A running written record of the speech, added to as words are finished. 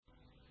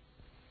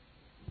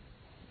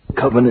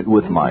covenant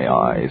with my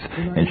eyes,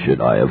 and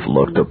should I have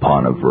looked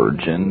upon a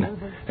virgin?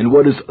 And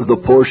what is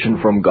the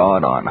portion from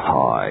God on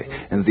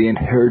high, and the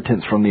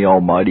inheritance from the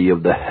Almighty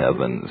of the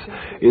heavens?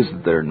 Is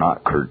there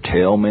not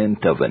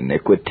curtailment of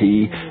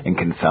iniquity, and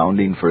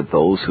confounding for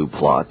those who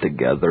plot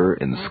together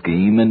and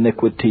scheme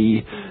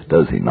iniquity?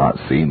 Does he not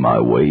see my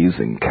ways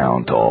and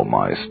count all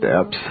my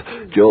steps?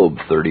 Job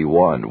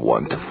 31,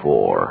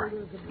 1-4.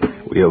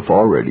 We have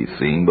already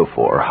seen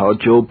before how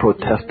Job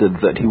protested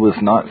that he was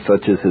not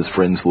such as his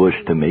friends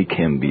wished to make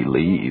him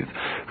believe,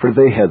 for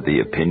they had the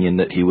opinion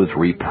that he was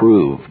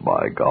reproved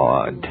by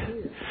God.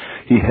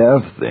 He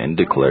has then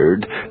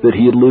declared that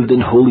he had lived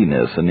in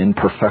holiness and in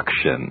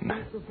perfection.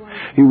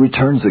 He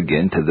returns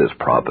again to this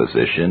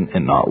proposition,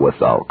 and not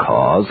without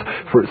cause,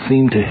 for it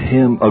seemed to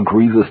him a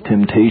grievous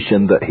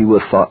temptation that he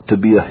was thought to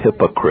be a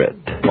hypocrite,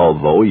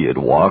 although he had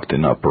walked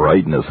in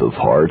uprightness of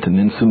heart and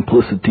in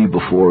simplicity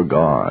before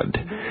God.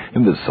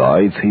 And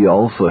besides, he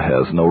also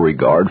has no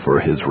regard for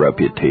his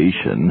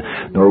reputation,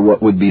 nor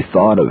what would be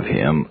thought of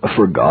him,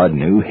 for God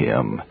knew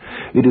him.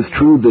 It is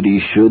true that he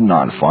should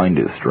not find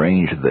it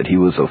strange that he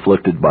was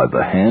afflicted by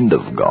the hand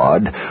of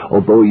God,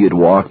 although he had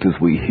walked as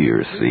we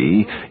here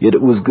see, yet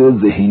it was good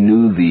that he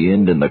knew the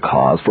end and the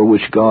cause for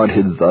which God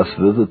had thus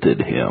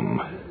visited him.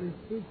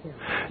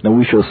 Now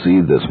we shall see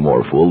this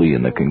more fully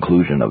in the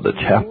conclusion of the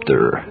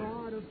chapter.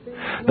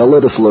 Now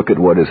let us look at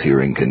what is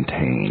herein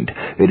contained.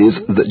 It is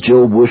that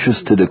Job wishes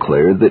to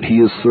declare that he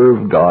has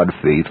served God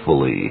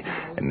faithfully,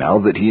 and now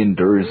that he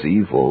endures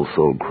evil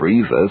so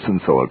grievous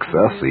and so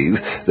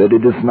excessive that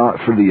it is not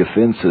for the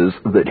offenses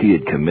that he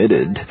had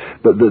committed,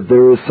 but that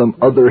there is some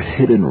other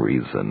hidden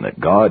reason that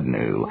God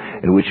knew,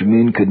 and which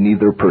men could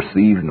neither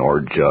perceive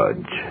nor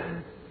judge.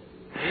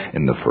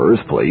 In the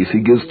first place, he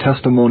gives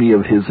testimony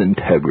of his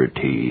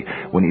integrity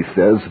when he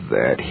says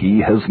that he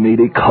has made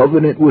a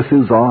covenant with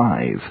his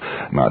eyes,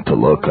 not to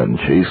look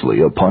unchastely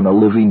upon a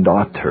living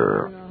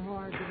daughter.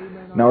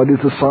 Now, it is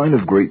a sign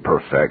of great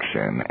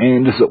perfection,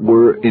 and as it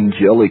were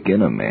angelic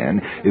in a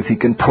man, if he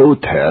can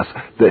protest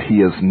that he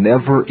has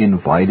never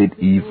invited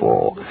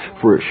evil.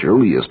 For it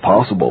surely is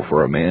possible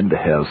for a man to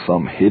have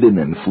some hidden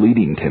and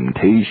fleeting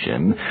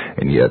temptation,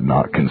 and yet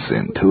not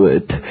consent to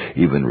it,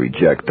 even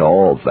reject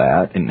all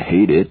that and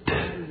hate it.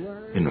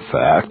 In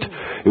fact,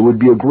 it would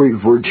be a great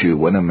virtue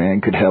when a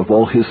man could have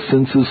all his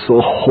senses so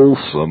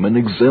wholesome and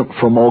exempt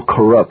from all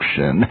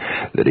corruption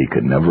that he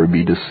could never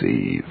be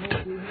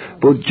deceived.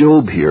 But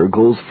Job here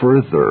goes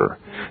further,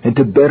 and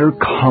to better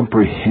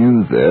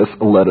comprehend this,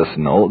 let us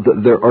note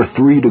that there are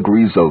 3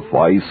 degrees of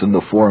vice in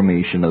the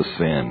formation of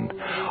sin.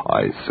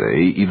 I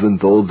say, even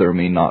though there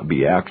may not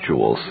be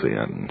actual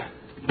sin.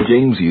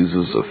 James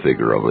uses a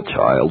figure of a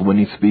child when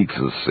he speaks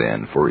of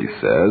sin, for he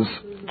says,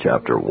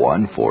 chapter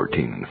 1,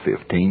 14 and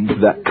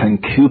 15, that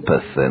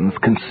concupiscence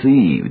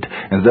conceived,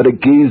 and that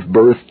it gave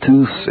birth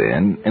to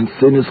sin, and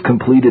sin is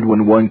completed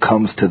when one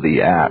comes to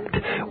the act,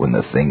 when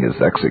the thing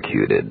is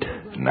executed.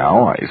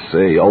 Now, I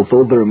say,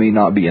 although there may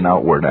not be an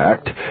outward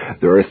act,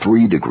 there are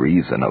 3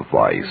 degrees in a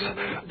vice.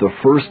 The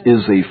first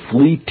is a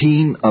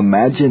fleeting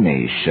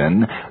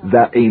imagination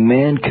that a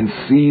man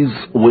conceives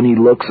when he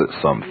looks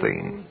at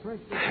something.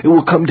 It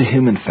will come to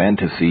him in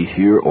fantasy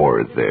here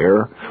or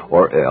there,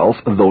 or else,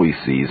 though he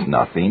sees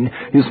nothing,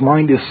 his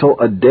mind is so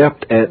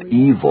adept at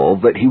evil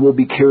that he will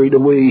be carried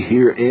away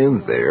here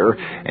and there,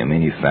 and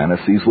many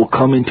fantasies will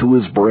come into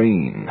his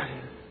brain.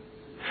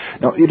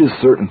 Now, it is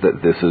certain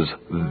that this is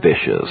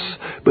vicious,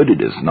 but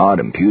it is not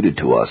imputed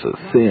to us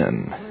as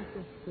sin.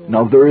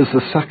 Now, there is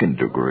a second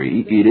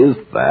degree. It is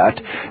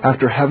that,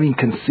 after having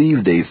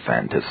conceived a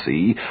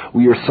fantasy,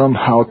 we are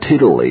somehow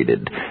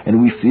titillated,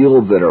 and we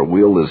feel that our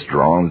will is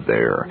drawn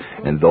there,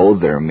 and though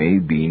there may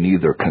be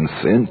neither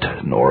consent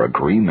nor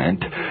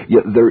agreement,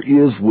 yet there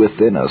is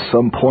within us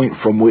some point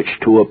from which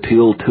to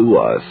appeal to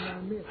us.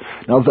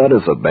 Now, that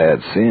is a bad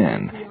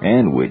sin,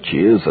 and which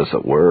is, as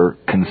it were,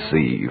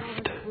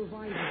 conceived.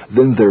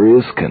 Then there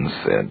is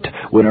consent,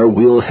 when our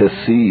will has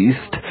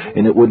ceased,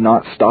 and it would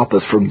not stop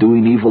us from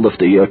doing evil if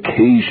the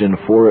occasion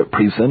for it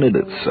presented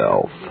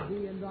itself.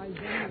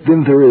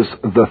 Then there is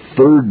the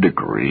third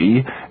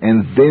degree,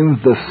 and then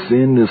the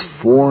sin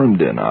is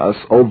formed in us,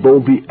 although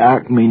the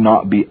act may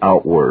not be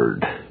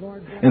outward.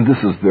 And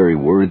this is very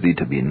worthy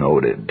to be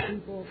noted.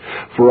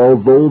 For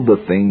although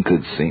the thing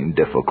could seem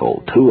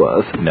difficult to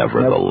us,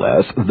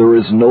 nevertheless, there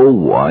is no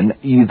one,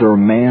 either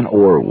man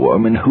or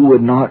woman, who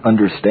would not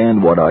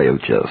understand what I have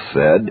just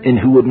said, and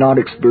who would not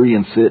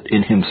experience it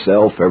in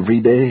himself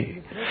every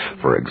day.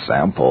 For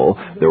example,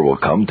 there will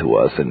come to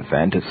us in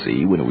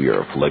fantasy, when we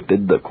are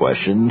afflicted, the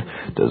question,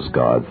 does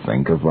God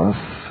think of us?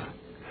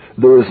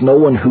 There is no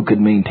one who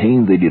could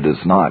maintain that he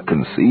does not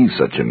conceive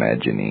such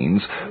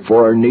imaginings,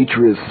 for our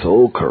nature is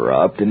so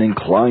corrupt and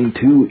inclined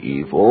to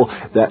evil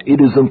that it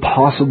is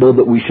impossible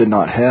that we should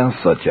not have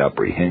such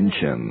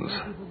apprehensions.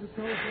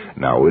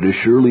 Now it is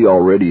surely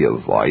already a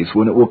vice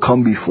when it will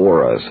come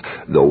before us,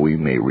 though we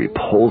may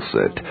repulse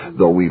it,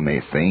 though we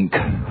may think,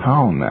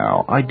 how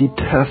now, I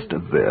detest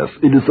this.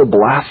 It is a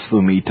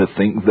blasphemy to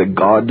think that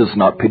God does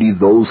not pity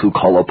those who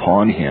call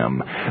upon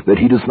Him, that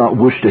He does not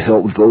wish to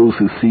help those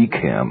who seek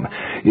Him.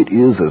 It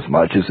is as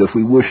much as if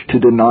we wish to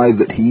deny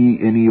that He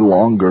any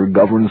longer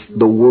governs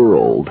the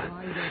world.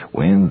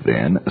 When,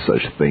 then,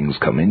 such things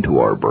come into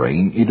our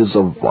brain, it is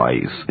a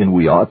vice, and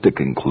we ought to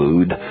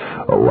conclude,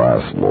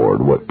 alas,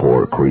 Lord, what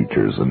poor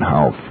creatures, and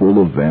how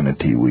full of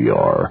vanity we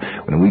are,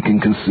 when we can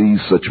conceive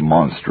such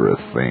monstrous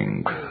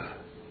things.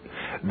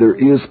 There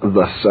is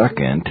the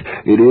second.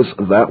 It is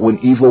that when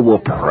evil will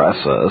press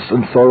us,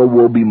 and sorrow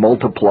will be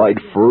multiplied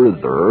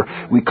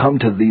further, we come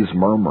to these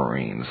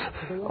murmurings.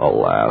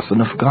 Alas,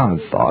 and if God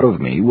thought of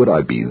me, would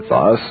I be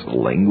thus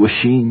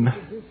languishing?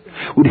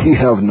 Would He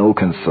have no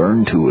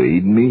concern to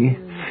aid me?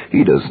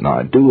 He does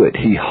not do it.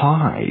 He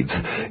hides.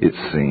 It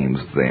seems,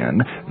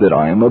 then, that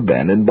I am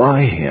abandoned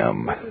by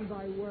Him.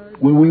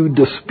 When we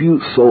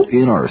dispute so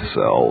in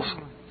ourselves,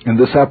 and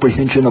this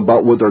apprehension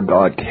about whether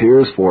God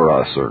cares for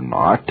us or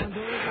not,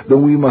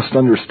 then we must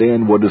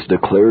understand what is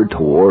declared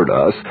toward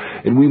us,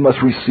 and we must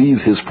receive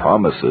His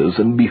promises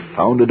and be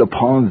founded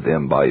upon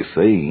them by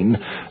saying,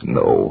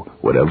 no,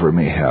 whatever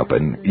may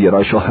happen, yet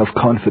I shall have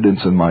confidence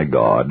in my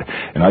God,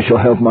 and I shall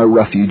have my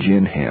refuge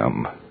in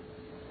Him.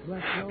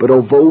 But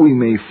although we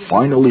may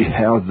finally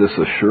have this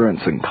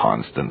assurance and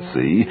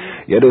constancy,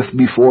 yet if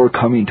before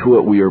coming to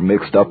it we are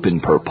mixed up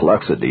in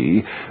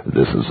perplexity,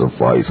 this is a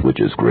vice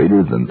which is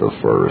greater than the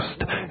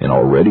first, and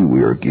already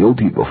we are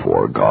guilty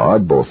before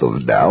God both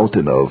of doubt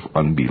and of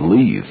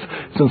unbelief,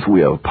 since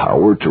we have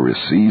power to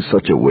receive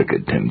such a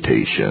wicked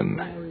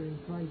temptation.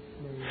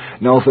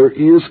 Now there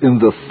is in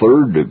the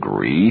third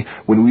degree,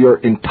 when we are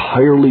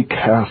entirely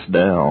cast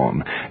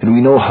down, and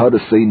we know how to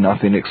say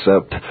nothing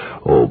except,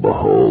 oh,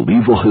 behold,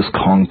 evil has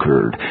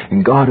conquered,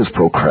 and God has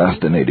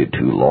procrastinated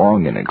too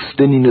long in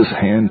extending His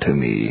hand to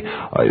me.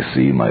 I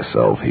see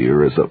myself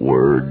here, as it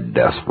were,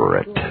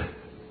 desperate.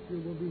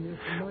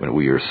 When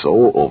we are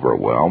so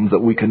overwhelmed that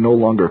we can no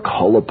longer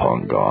call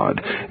upon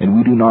God, and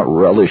we do not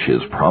relish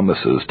His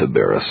promises to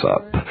bear us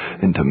up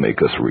and to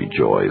make us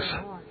rejoice.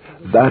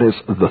 That is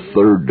the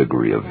third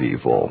degree of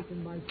evil.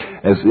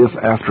 As if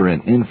after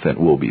an infant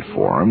will be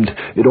formed,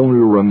 it only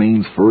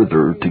remains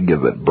further to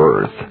give it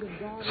birth.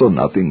 So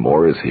nothing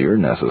more is here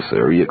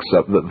necessary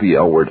except that the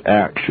outward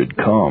act should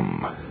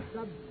come.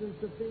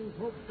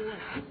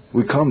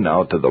 We come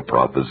now to the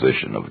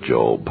proposition of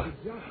Job.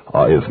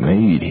 I have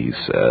made, he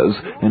says,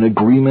 an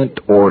agreement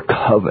or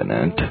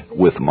covenant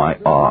with my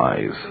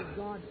eyes.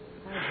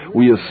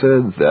 We have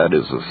said that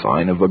is a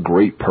sign of a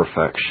great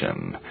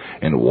perfection.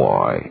 And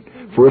why?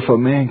 For if a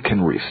man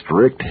can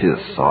restrict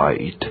his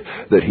sight,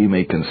 that he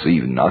may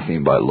conceive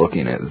nothing by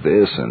looking at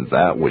this and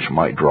that which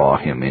might draw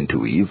him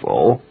into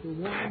evil,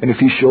 and if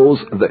he shows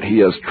that he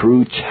has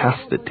true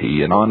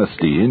chastity and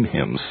honesty in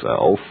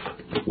himself,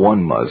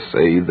 one must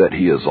say that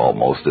he is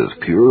almost as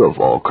pure of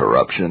all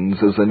corruptions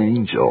as an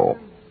angel.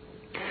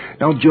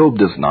 Now Job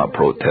does not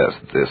protest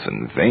this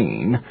in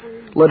vain.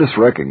 Let us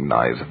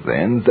recognize,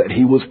 then, that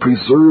he was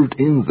preserved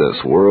in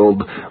this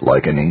world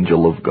like an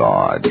angel of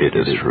God. It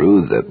is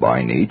true that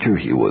by nature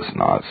he was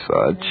not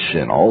such,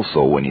 and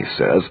also when he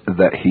says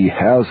that he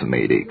has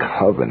made a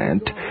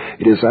covenant,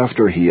 it is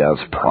after he has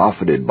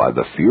profited by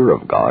the fear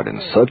of God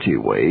in such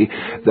a way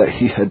that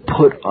he had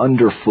put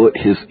underfoot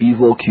his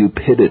evil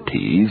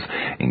cupidities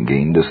and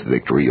gained this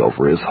victory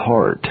over his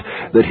heart,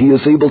 that he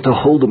is able to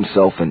hold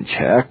himself in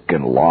check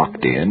and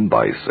locked in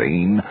by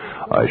saying,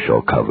 I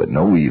shall covet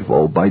no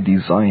evil by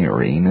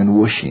desiring and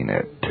wishing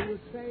it.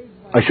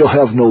 I shall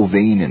have no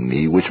vein in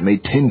me which may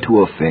tend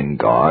to offend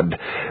God,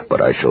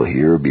 but I shall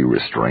here be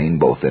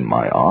restrained both in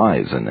my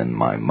eyes and in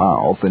my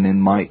mouth and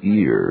in my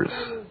ears.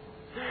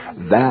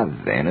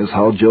 That, then, is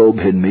how Job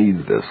had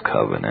made this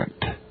covenant.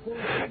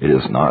 It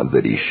is not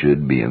that he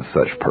should be in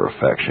such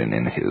perfection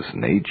in his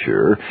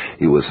nature.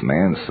 He was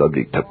man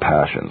subject to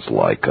passions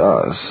like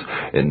us,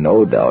 and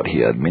no doubt he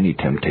had many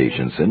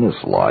temptations in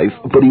his life,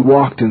 but he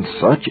walked in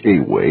such a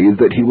way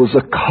that he was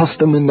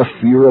accustomed in the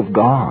fear of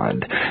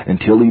God,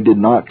 until he did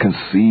not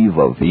conceive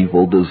of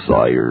evil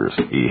desires.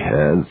 He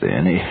had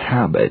then a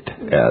habit,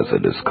 as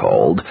it is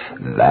called,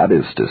 that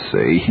is to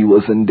say, he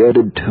was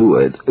indebted to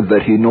it,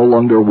 that he no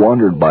longer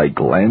wandered by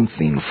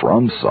glancing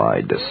from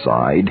side to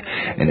side,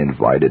 and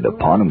invited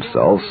upon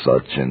himself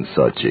such and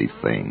such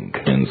a thing.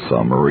 In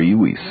summary,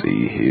 we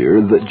see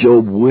here that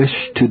Job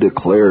wished to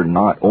declare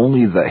not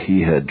only that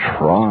he had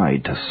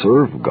tried to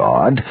serve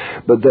God,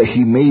 but that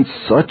he made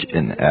such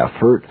an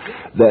effort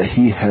that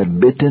he had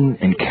bitten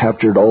and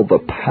captured all the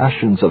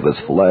passions of his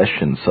flesh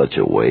in such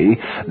a way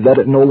that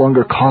it no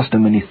longer cost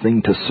him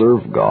anything to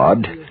serve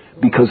God,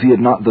 because he had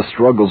not the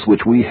struggles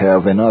which we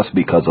have in us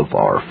because of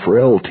our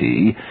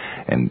frailty,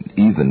 and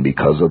even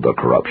because of the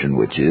corruption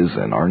which is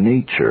in our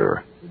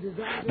nature.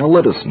 Now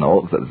let us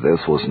note that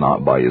this was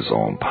not by his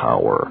own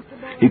power.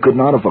 He could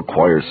not have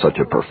acquired such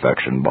a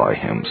perfection by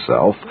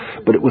himself,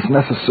 but it was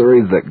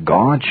necessary that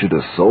God should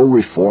have so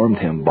reformed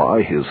him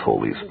by his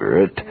Holy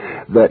Spirit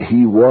that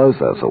he was,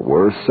 as it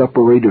were,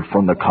 separated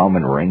from the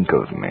common rank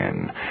of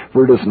men.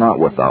 For it is not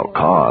without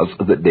cause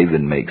that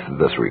David makes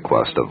this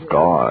request of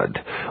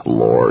God,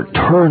 Lord,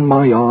 turn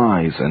my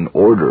eyes in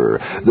order,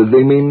 that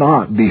they may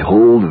not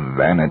behold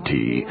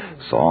vanity.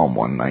 Psalm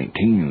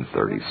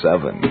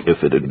 119:37.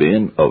 If it had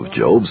been of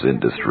Job's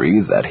industry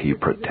that he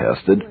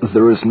protested,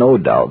 there is no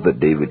doubt that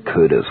David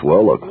could as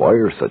well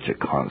acquire such a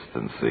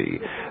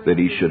constancy, that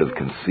he should have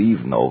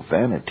conceived no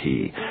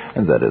vanity,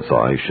 and that his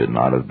eyes should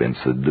not have been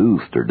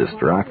seduced or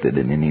distracted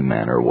in any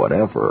manner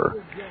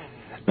whatever.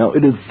 Now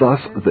it is thus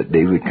that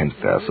David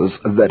confesses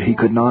that he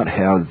could not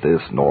have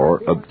this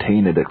nor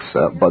obtain it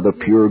except by the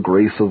pure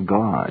grace of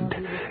God.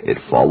 It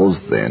follows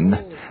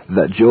then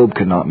that Job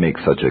could not make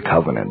such a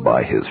covenant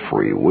by his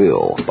free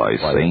will, by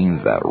saying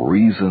that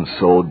reason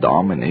so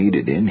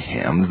dominated in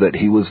him that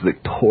he was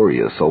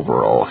victorious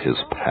over all his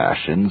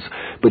passions,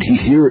 but he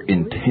here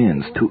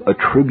intends to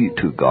attribute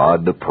to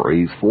God the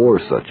praise for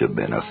such a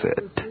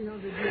benefit.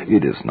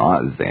 It is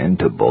not, then,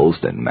 to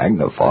boast and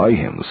magnify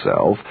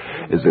himself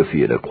as if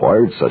he had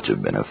acquired such a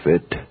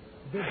benefit,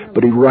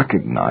 but he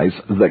recognized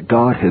that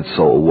God had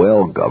so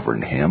well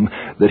governed him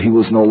that he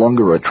was no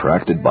longer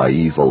attracted by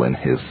evil in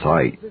his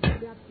sight.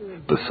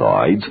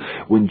 Besides,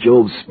 when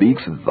Job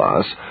speaks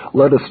thus,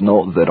 let us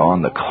note that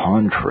on the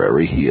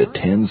contrary he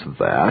attends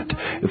that,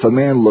 if a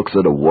man looks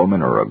at a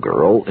woman or a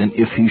girl, and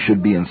if he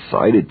should be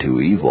incited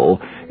to evil,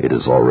 it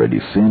is already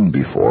sin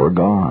before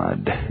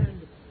God.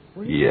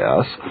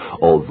 Yes,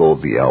 although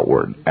the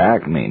outward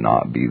act may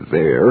not be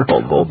there,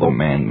 although the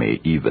man may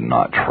even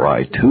not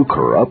try to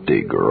corrupt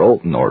a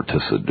girl, nor to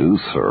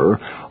seduce her,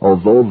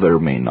 although there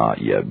may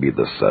not yet be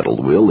the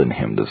settled will in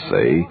him to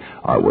say,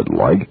 I would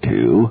like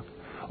to,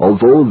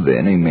 although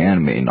then a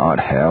man may not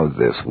have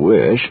this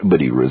wish,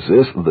 but he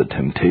resists the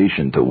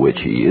temptation to which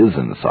he is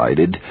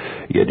incited,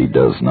 yet he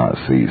does not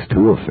cease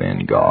to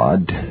offend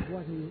God.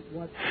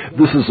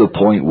 This is a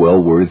point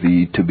well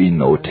worthy to be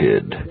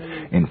noted.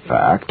 In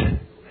fact,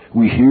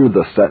 we hear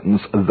the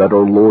sentence that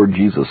our Lord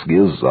Jesus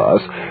gives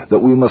us, that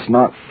we must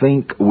not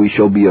think we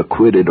shall be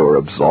acquitted or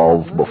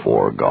absolved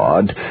before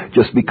God,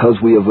 just because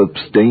we have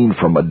abstained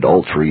from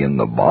adultery in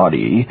the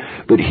body,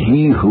 but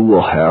he who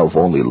will have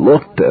only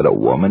looked at a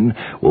woman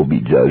will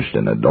be judged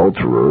an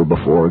adulterer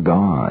before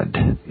God,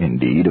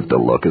 indeed, if the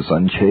look is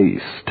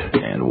unchaste.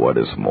 And what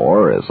is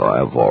more, as I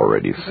have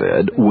already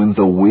said, when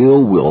the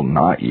will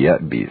not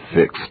yet be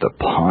fixed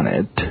upon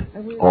it,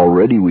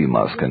 already we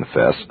must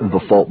confess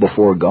the fault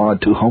before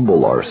God to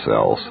humble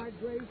ourselves.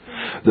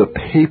 The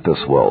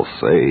papists will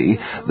say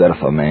that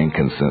if a man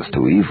consents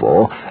to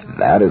evil,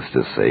 that is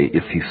to say,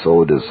 if he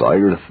so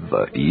desireth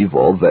the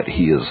evil that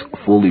he is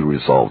fully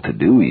resolved to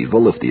do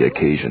evil, if the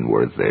occasion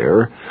were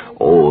there,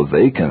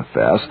 they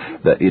confess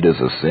that it is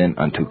a sin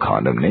unto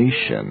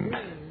condemnation.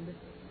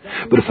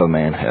 But if a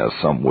man has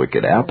some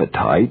wicked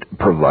appetite,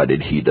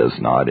 provided he does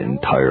not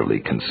entirely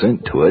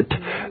consent to it,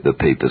 the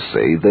papists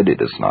say that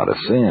it is not a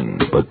sin.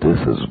 But this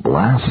is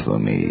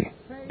blasphemy.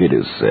 It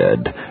is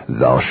said,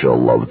 Thou shalt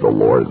love the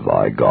Lord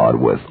thy God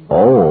with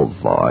all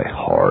thy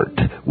heart,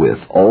 with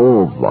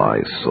all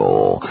thy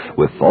soul,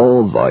 with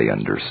all thy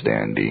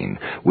understanding,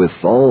 with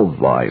all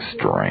thy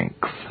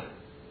strength.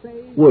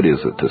 What is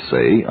it to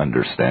say,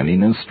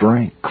 understanding and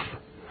strength?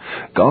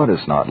 God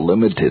is not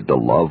limited to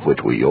love which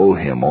we owe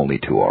him only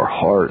to our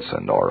hearts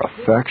and our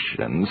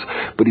affections,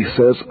 but he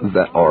says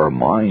that our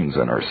minds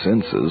and our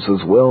senses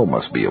as well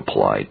must be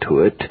applied to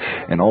it,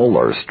 and all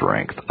our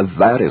strength,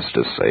 that is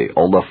to say,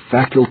 all the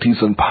faculties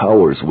and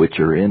powers which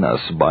are in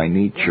us by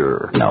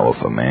nature. Now,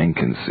 if a man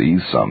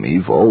conceives some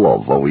evil,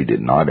 although he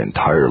did not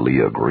entirely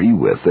agree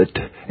with it,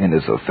 and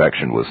his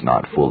affection was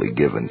not fully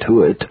given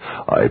to it,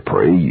 I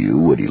pray you,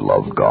 would he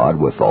love God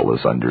with all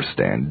his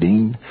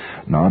understanding?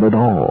 Not at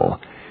all.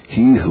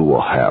 He who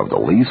will have the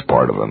least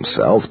part of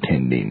himself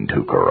tending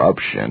to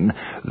corruption,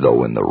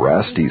 though in the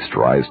rest he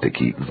strives to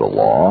keep the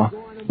law,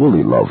 will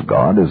he love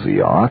God as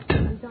he ought?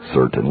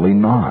 Certainly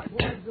not.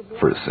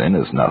 For sin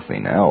is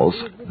nothing else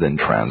than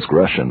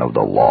transgression of the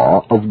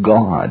law of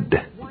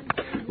God.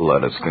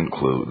 Let us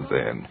conclude,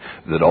 then,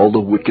 that all the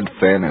wicked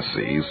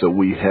fantasies that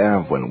we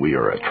have when we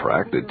are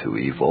attracted to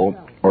evil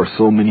are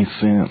so many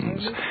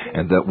sins,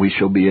 and that we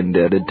shall be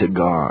indebted to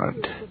God,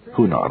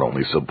 who not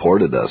only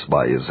supported us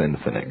by his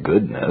infinite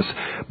goodness,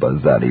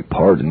 but that he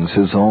pardons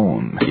his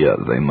own. Yet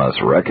they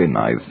must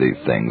recognize these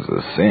things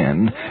as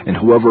sin, and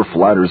whoever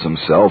flatters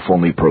himself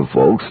only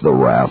provokes the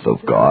wrath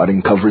of God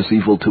and covers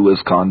evil to his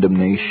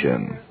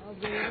condemnation.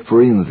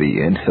 For in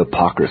the end,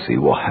 hypocrisy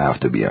will have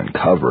to be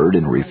uncovered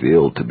and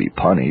revealed to be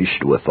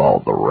punished with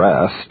all the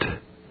rest.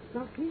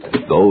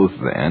 Those,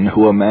 then,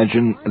 who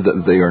imagine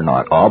that they are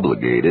not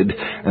obligated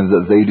and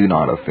that they do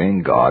not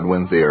offend God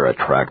when they are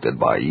attracted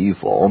by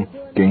evil,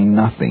 gain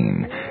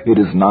nothing. It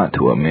is not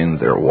to amend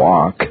their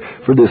walk,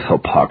 for this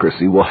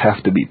hypocrisy will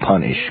have to be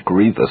punished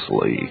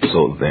grievously.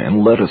 So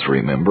then let us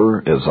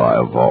remember, as I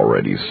have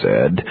already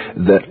said,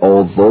 that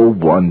although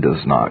one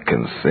does not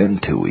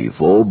consent to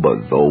evil,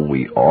 but though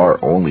we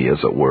are only as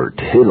it were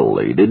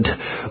titillated,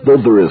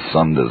 though there is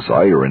some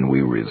desire and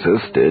we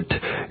resist it,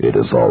 it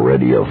is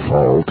already a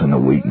fault and a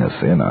weakness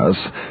in us.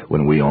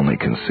 When we only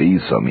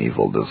conceive some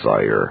evil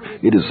desire,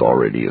 it is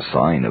already a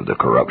sign of the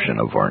corruption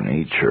of our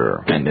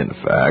nature. And in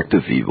fact,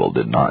 if evil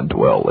did not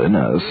dwell in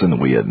us,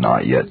 and we had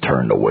not yet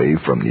turned away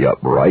from the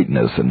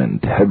uprightness and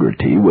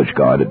integrity which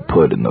God had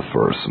put in the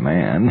first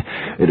man,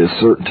 it is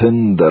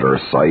certain that our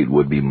sight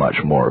would be much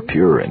more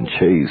pure and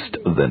chaste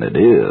than it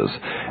is,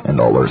 and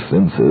all our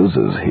senses,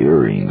 as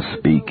hearing,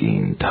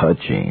 speaking,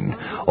 touching,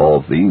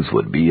 all these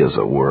would be, as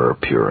it were,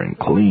 pure and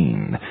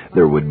clean.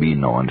 There would be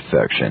no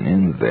infection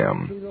in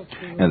them.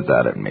 And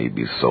that it may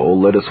be so,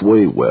 let us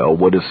weigh well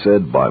what is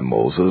said by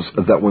Moses,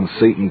 that when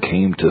Satan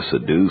came to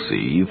seduce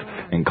Eve,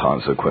 and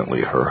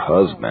consequently her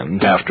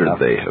husband, after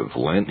they have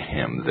lent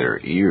him their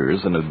ears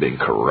and have been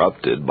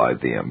corrupted by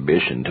the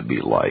ambition to be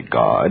like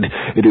God,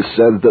 it is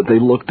said that they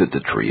looked at the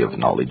tree of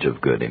knowledge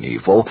of good and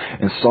evil,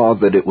 and saw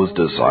that it was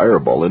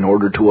desirable in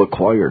order to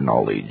acquire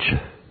knowledge.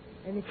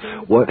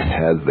 What,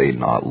 had they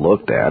not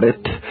looked at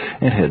it,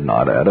 and had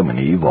not Adam and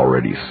Eve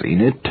already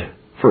seen it?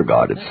 For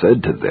God had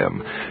said to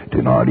them,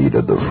 Do not eat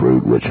of the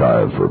fruit which I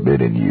have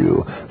forbidden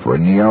you, for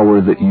in the hour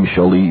that you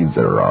shall eat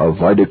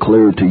thereof, I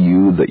declare to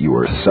you that you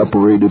are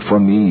separated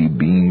from me,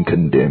 being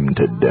condemned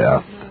to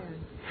death.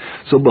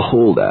 So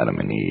behold Adam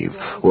and Eve,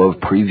 who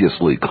have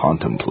previously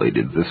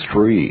contemplated this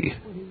tree.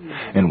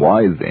 And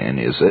why then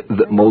is it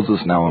that Moses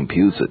now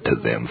imputes it to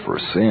them for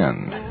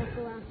sin?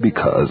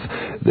 Because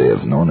they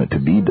have known it to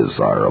be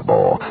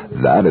desirable.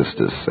 That is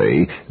to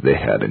say, they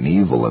had an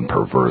evil and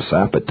perverse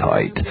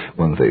appetite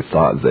when they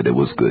thought that it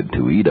was good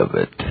to eat of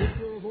it.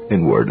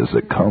 And where does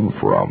it come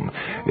from?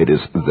 It is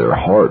their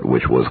heart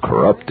which was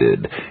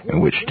corrupted, and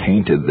which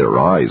tainted their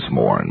eyes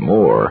more and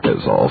more,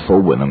 as also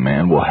when a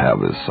man will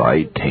have his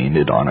sight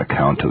tainted on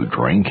account of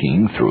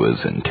drinking through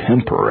his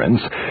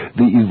intemperance,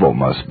 the evil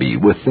must be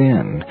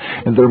within,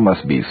 and there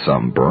must be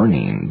some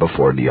burning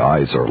before the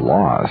eyes are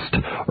lost,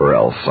 or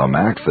else some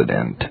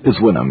accident, as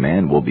when a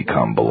man will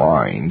become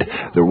blind,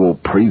 there will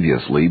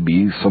previously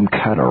be some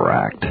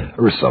cataract,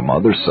 or some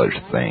other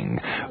such thing,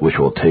 which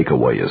will take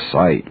away his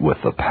sight with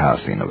the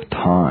passing of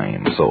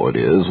time. So it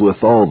is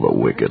with all the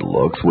wicked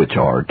looks which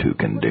are to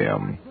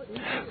condemn.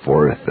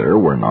 For if there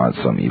were not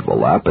some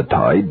evil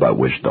appetite by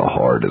which the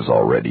heart is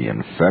already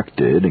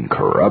infected and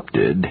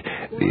corrupted,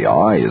 the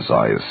eye, as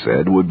I have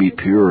said, would be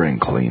pure and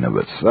clean of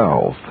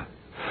itself,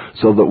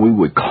 so that we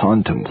would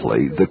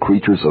contemplate the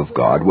creatures of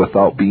God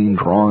without being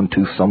drawn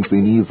to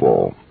something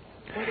evil.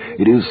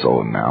 It is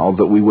so now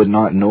that we would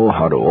not know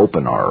how to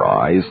open our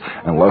eyes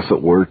unless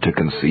it were to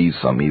conceive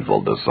some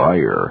evil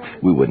desire.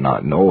 We would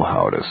not know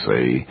how to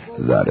say,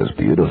 that is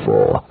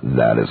beautiful,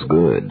 that is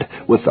good,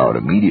 without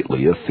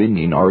immediately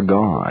offending our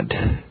God.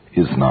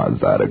 Is not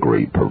that a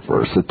great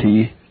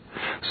perversity?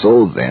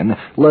 So then,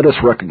 let us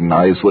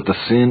recognize what the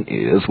sin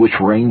is which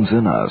reigns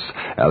in us,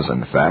 as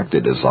in fact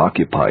it has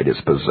occupied its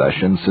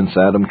possession since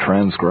Adam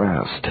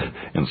transgressed,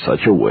 in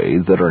such a way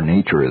that our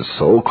nature is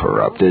so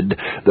corrupted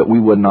that we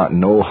would not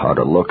know how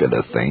to look at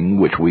a thing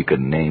which we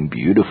could name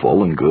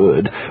beautiful and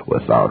good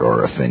without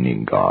our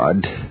offending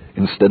God,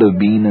 instead of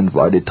being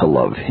invited to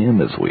love Him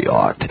as we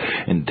ought,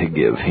 and to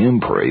give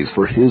Him praise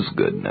for His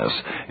goodness,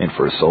 and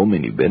for so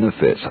many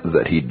benefits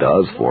that He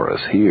does for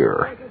us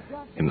here.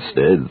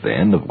 Instead,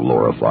 then, of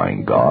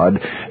glorifying God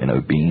and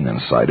of being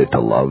incited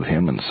to love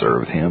Him and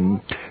serve Him,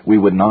 we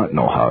would not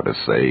know how to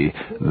say,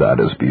 that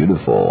is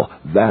beautiful,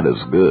 that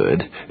is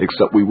good,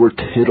 except we were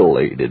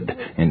titillated,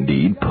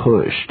 indeed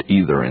pushed,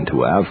 either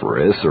into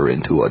avarice or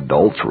into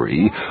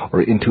adultery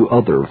or into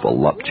other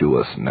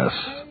voluptuousness.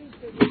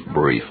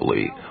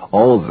 Briefly,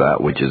 all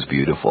that which is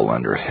beautiful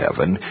under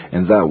heaven,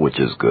 and that which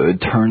is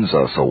good, turns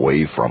us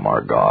away from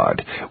our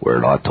God, where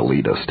it ought to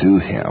lead us to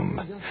Him.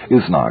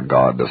 Is not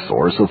God the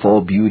source of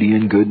all beauty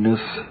and goodness?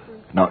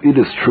 Now it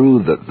is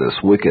true that this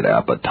wicked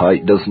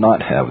appetite does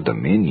not have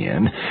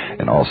dominion,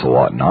 and also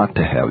ought not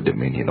to have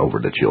dominion over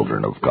the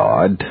children of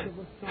God.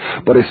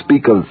 But I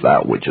speak of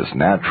that which is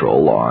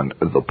natural on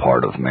the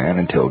part of man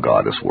until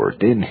God has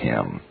worked in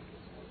him.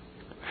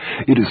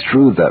 It is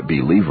true that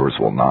believers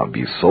will not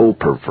be so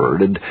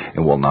perverted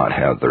and will not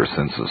have their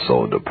senses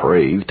so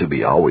depraved to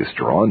be always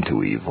drawn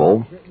to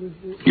evil.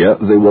 Yet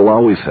they will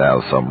always have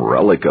some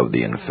relic of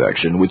the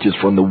infection which is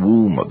from the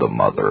womb of the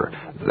mother.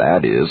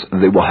 That is,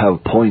 they will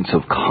have points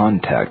of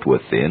contact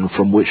within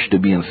from which to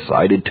be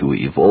incited to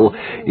evil,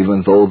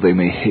 even though they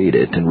may hate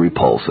it and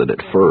repulse it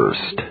at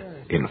first.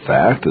 In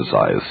fact, as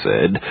I have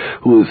said,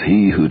 who is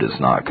he who does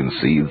not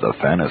conceive the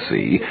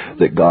fantasy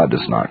that God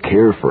does not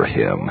care for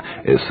him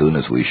as soon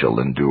as we shall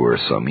endure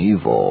some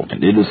evil?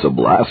 And it is a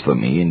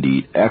blasphemy,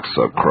 indeed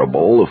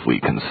execrable, if we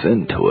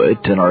consent to it,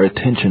 and our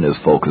attention is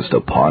focused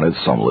upon it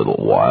some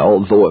little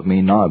while, though it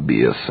may not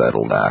be a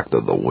settled act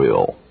of the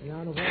will.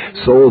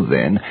 So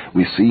then,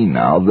 we see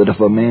now that if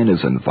a man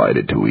is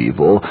invited to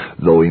evil,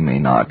 though he may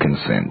not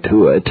consent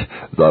to it,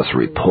 thus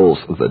repulse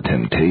the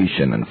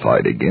temptation and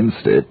fight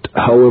against it,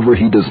 however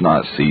he does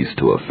not cease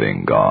to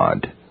offend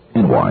God.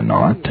 And why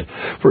not?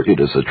 For it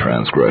is a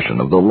transgression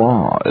of the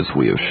law, as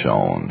we have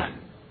shown.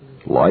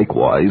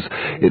 Likewise,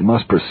 it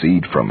must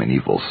proceed from an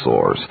evil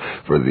source,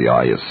 for the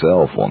eye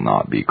itself will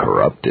not be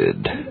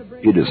corrupted.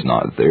 It is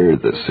not there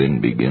that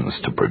sin begins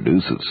to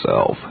produce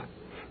itself.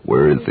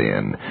 Where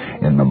then?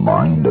 In the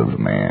mind of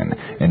man,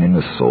 and in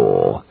the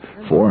soul.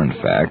 For in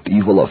fact,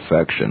 evil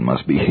affection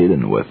must be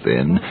hidden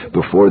within,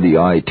 before the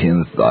eye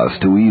tends thus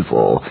to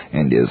evil,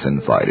 and is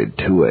invited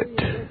to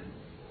it.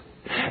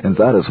 And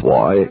that is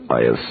why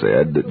I have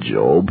said that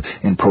Job,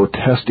 in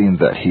protesting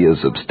that he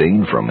has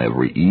abstained from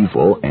every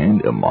evil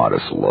and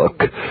immodest look,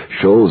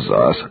 shows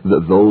us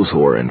that those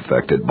who are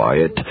infected by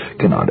it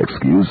cannot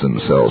excuse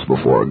themselves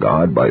before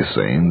God by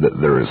saying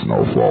that there is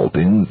no fault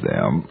in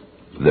them.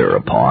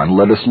 Thereupon,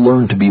 let us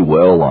learn to be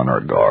well on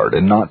our guard,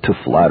 and not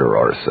to flatter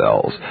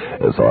ourselves,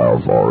 as I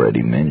have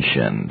already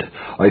mentioned.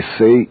 I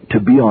say to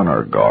be on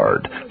our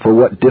guard, for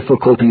what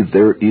difficulty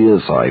there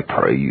is, I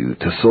pray you,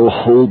 to so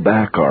hold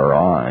back our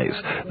eyes,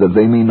 that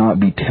they may not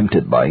be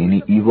tempted by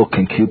any evil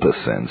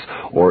concupiscence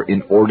or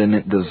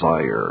inordinate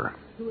desire.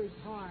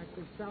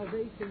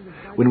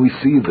 When we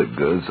see the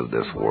goods of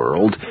this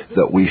world,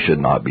 that we should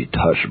not be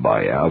touched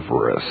by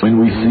avarice. When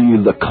we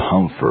see the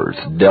comforts,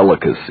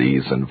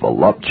 delicacies, and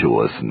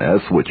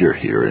voluptuousness which are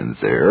here and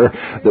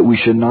there, that we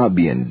should not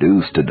be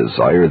induced to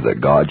desire that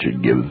God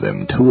should give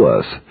them to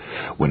us.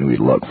 When we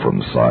look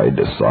from side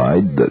to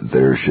side, that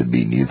there should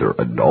be neither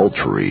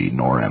adultery,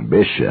 nor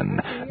ambition,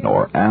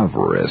 nor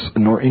avarice,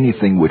 nor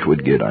anything which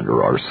would get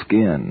under our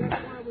skin.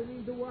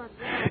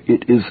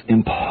 It is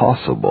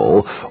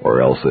impossible,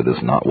 or else it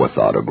is not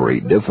without a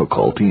great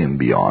difficulty and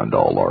beyond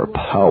all our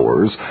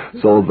powers,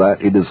 so that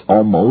it is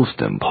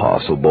almost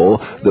impossible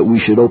that we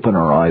should open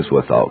our eyes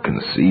without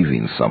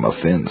conceiving some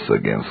offense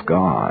against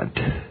God.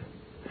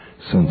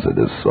 Since it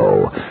is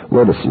so,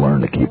 let us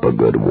learn to keep a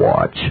good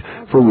watch,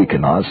 for we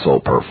cannot so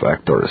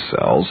perfect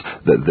ourselves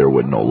that there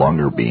would no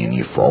longer be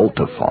any fault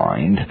to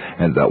find,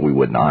 and that we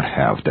would not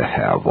have to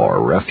have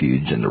our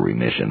refuge in the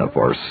remission of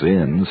our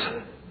sins.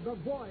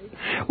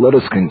 Let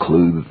us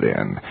conclude,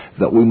 then,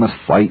 that we must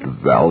fight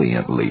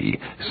valiantly,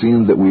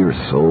 seeing that we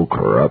are so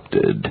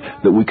corrupted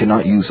that we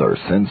cannot use our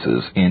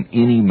senses in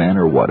any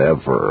manner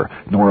whatever,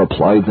 nor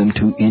apply them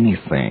to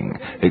anything,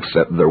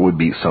 except there would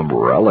be some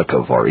relic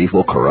of our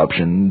evil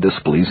corruption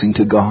displeasing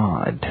to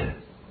God.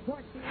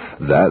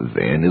 That,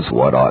 then, is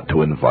what ought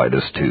to invite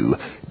us to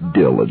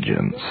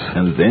diligence.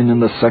 And then, in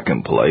the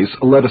second place,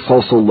 let us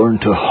also learn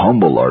to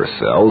humble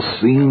ourselves,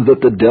 seeing that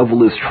the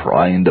devil is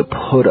trying to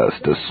put us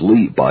to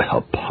sleep by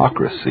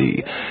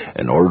hypocrisy,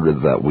 in order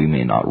that we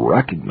may not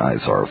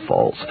recognize our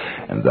faults,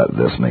 and that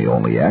this may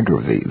only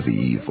aggravate the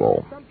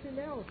evil.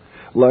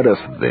 Let us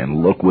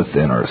then look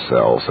within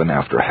ourselves, and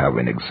after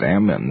having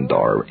examined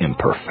our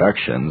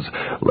imperfections,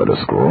 let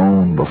us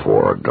groan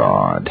before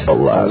God.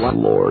 Alas,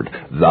 Lord,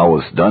 Thou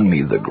hast done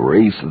me the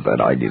grace that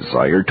I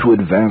desire to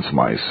advance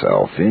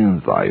myself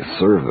in Thy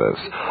service.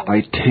 I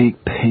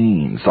take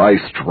pains, I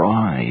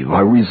strive,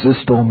 I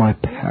resist all my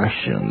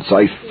passions,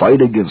 I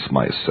fight against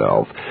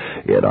myself,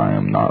 yet I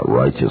am not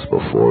righteous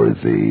before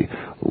Thee.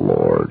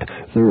 Lord,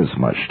 there is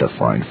much to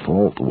find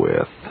fault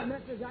with.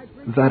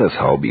 That is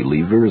how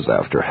believers,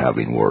 after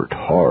having worked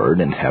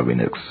hard and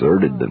having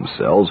exerted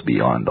themselves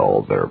beyond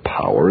all their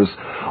powers,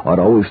 ought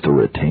always to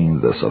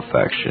retain this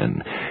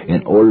affection,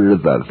 in order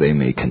that they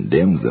may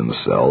condemn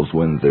themselves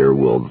when there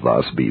will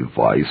thus be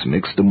vice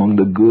mixed among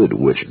the good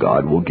which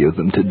God will give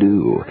them to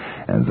do,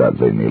 and that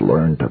they may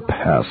learn to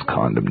pass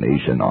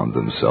condemnation on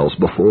themselves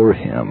before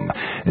Him,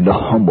 and to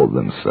humble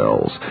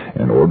themselves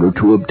in order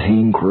to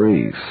obtain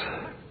grace.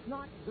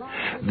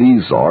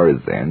 These are,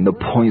 then, the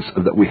points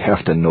that we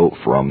have to note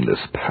from this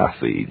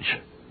passage.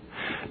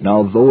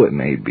 Now, though it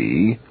may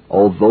be,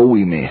 although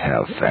we may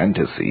have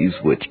fantasies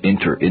which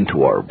enter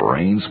into our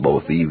brains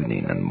both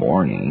evening and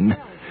morning,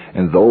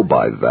 and though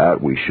by that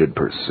we should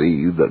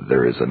perceive that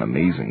there is an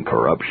amazing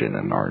corruption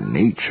in our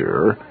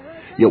nature,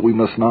 yet we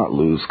must not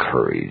lose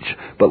courage,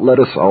 but let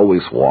us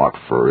always walk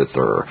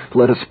further.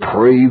 Let us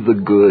pray the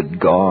good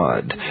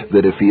God,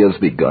 that if He has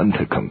begun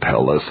to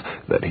compel us,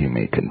 that He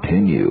may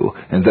continue,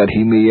 and that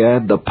He may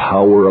add the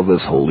power of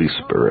His Holy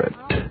Spirit.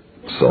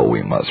 So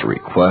we must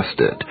request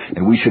it,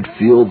 and we should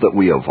feel that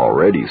we have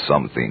already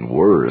something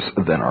worse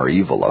than our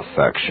evil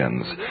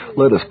affections.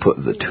 Let us put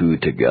the two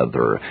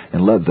together,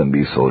 and let them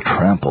be so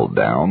trampled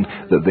down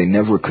that they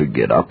never could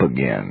get up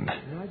again.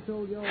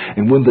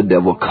 And when the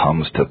devil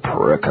comes to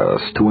prick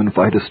us, to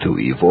invite us to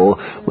evil,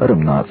 let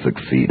him not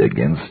succeed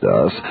against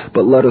us,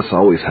 but let us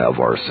always have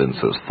our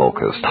senses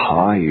focused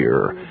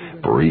higher,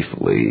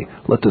 Briefly,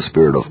 let the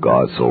Spirit of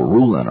God so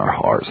rule in our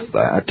hearts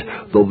that,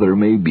 though there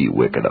may be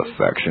wicked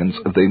affections,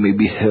 they may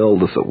be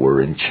held as it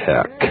were in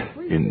check,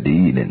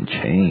 indeed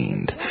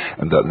enchained,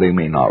 and that they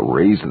may not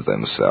raise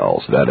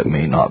themselves, that it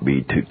may not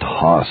be to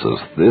toss us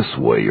this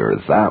way or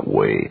that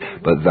way,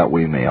 but that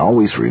we may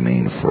always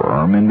remain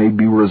firm and may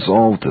be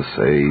resolved to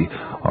say,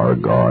 our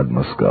God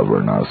must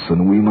govern us,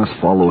 and we must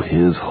follow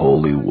His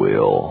holy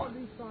will.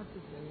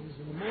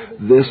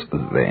 This,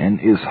 then,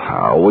 is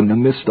how, in the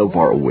midst of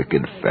our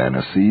wicked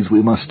fantasies,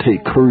 we must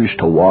take courage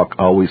to walk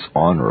always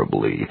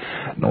honorably,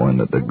 knowing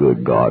that the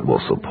good God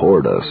will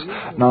support us,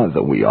 not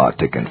that we ought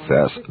to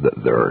confess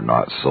that there are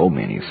not so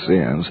many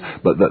sins,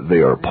 but that they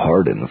are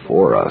pardoned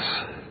for us.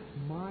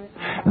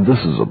 And this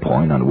is a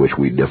point on which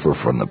we differ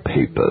from the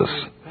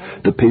Papists.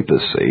 The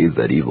Papists say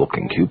that evil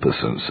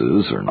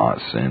concupiscences are not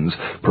sins,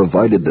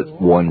 provided that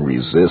one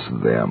resists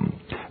them.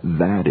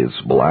 That is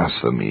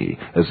blasphemy,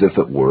 as if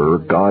it were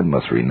God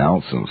must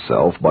renounce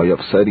Himself by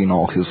upsetting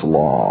all His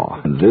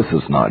law. This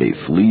is not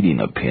a fleeting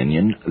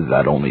opinion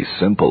that only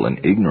simple and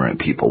ignorant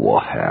people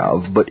will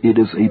have, but it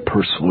is a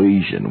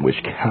persuasion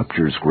which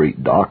captures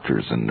great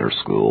doctors in their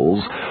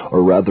schools,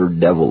 or rather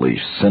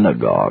devilish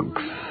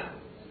synagogues.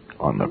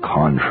 On the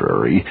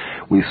contrary,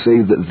 we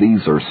say that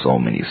these are so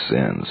many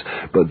sins,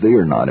 but they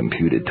are not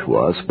imputed to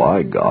us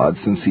by God,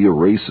 since He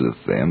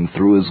eraseth them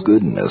through His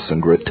goodness and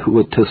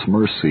gratuitous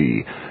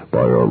mercy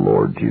by our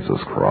Lord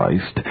Jesus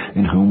Christ,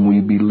 in whom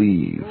we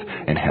believe.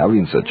 And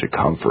having such a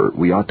comfort,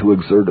 we ought to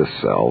exert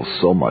ourselves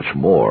so much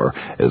more,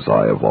 as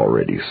I have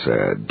already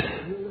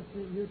said.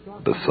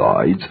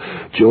 Besides,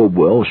 Job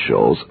well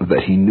shows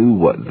that he knew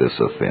what this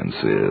offense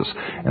is,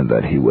 and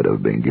that he would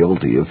have been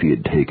guilty if he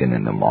had taken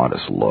an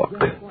immodest look.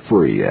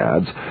 For he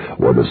adds,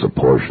 what is a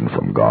portion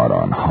from God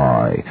on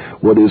high?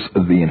 What is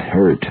the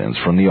inheritance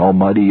from the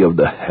Almighty of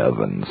the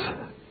heavens?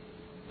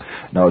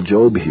 Now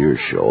Job here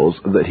shows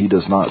that he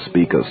does not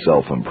speak of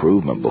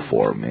self-improvement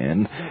before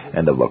men,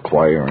 and of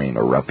acquiring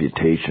a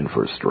reputation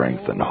for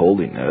strength and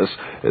holiness,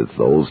 as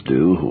those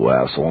do who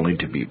ask only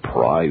to be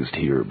prized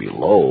here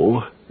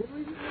below.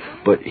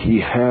 But he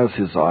has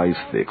his eyes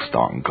fixed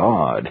on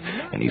God,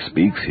 and he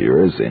speaks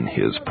here as in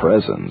His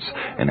presence,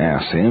 and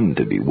asks Him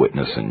to be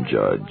witness and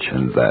judge,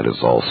 and that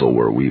is also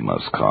where we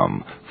must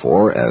come.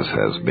 For, as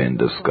has been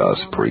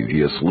discussed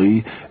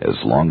previously, as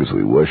long as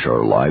we wish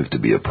our lives to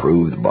be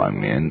approved by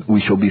men,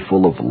 we shall be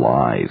full of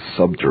lies,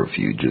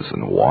 subterfuges,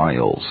 and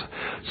wiles,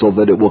 so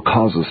that it will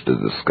cause us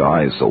to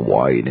disguise the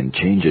white and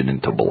change it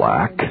into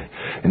black,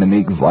 and to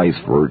make vice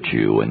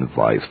virtue and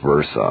vice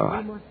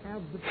versa.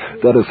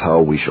 That is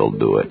how we shall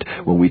do it,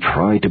 when we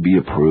try to be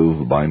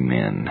approved by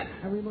men.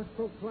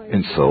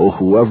 And so,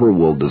 whoever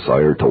will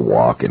desire to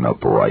walk in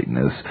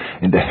uprightness,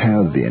 and to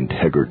have the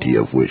integrity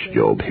of which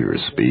Job here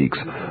speaks,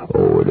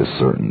 it is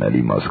certain that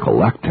he must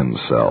collect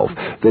himself,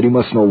 that he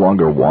must no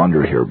longer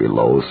wander here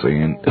below,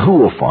 saying, who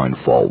will find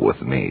fault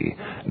with me?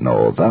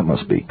 No, that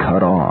must be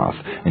cut off,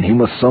 and he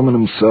must summon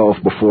himself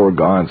before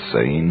God,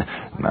 saying,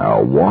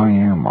 now why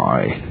am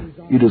I?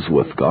 It is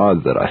with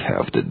God that I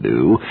have to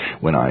do,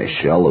 when I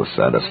shall have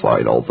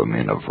satisfied all the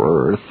men of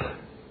earth.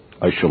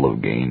 I shall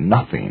have gained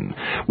nothing.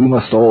 We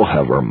must all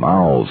have our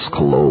mouths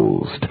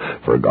closed,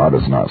 for God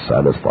is not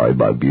satisfied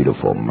by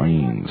beautiful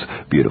means,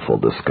 beautiful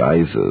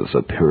disguises,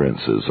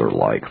 appearances, or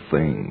like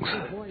things.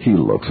 He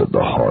looks at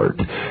the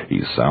heart, He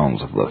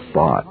sounds the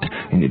thought,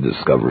 and He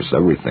discovers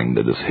everything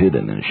that is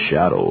hidden in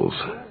shadows.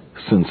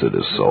 Since it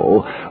is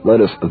so,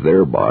 let us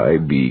thereby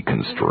be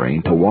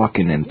constrained to walk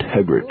in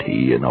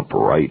integrity and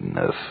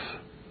uprightness.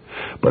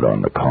 But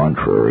on the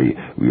contrary,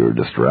 we are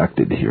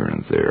distracted here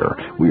and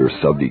there. We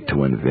are subject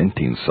to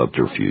inventing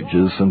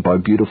subterfuges and by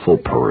beautiful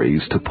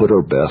parades to put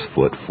our best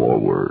foot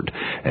forward,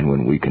 and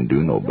when we can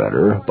do no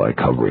better, by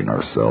covering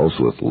ourselves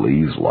with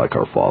leaves like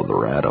our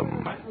father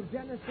Adam.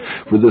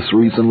 For this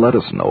reason, let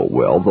us know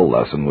well the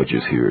lesson which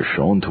is here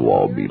shown to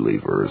all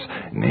believers,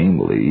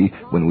 namely,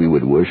 when we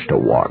would wish to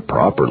walk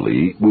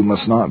properly, we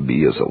must not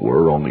be, as it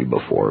were, only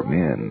before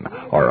men.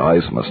 Our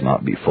eyes must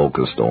not be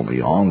focused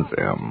only on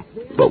them,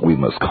 but we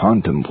must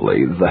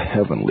contemplate the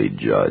heavenly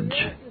Judge,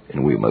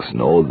 and we must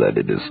know that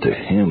it is to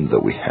Him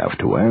that we have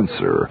to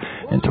answer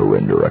and to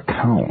render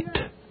account.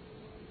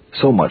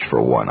 So much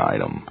for one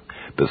item.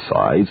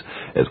 Besides,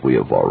 as we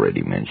have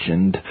already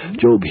mentioned,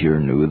 Job here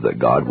knew that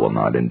God will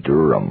not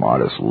endure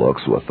immodest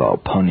looks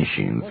without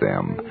punishing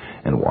them.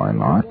 And why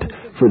not?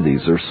 For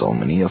these are so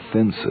many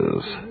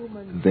offenses.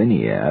 Then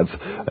he adds,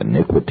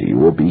 iniquity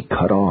will be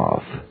cut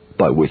off,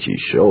 by which he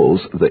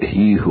shows that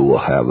he who will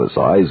have his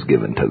eyes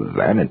given to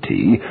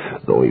vanity,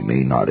 though he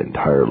may not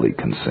entirely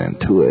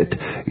consent to it,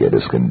 yet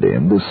is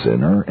condemned a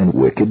sinner and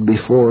wicked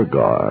before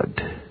God.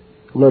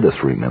 Let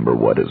us remember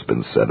what has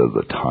been said of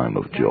the time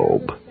of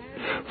Job.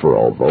 For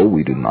although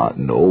we do not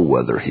know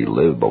whether he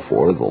lived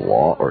before the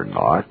law or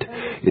not,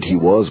 yet he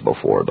was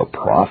before the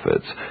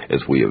prophets,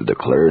 as we have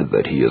declared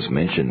that he is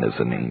mentioned as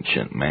an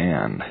ancient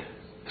man.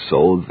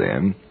 So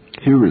then,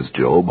 Here is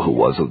Job, who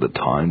was of the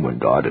time when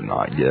God had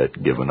not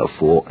yet given a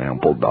full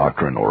ample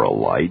doctrine or a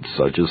light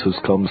such as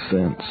has come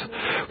since,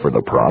 for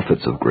the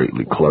prophets have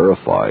greatly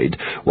clarified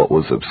what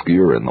was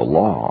obscure in the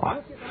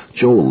law.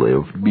 Job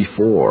lived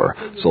before,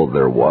 so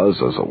there was,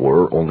 as it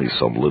were, only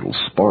some little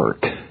spark,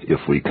 if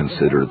we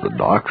consider the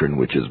doctrine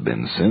which has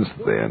been since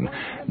then.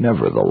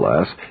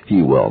 Nevertheless,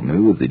 he well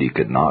knew that he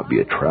could not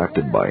be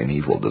attracted by an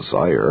evil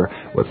desire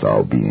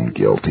without being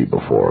guilty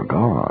before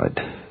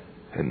God.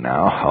 And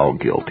now how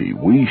guilty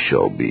we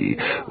shall be,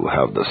 who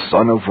have the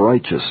Son of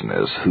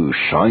Righteousness, who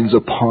shines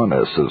upon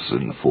us as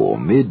in full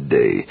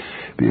midday.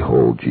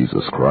 Behold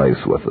Jesus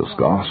Christ with his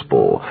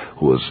gospel,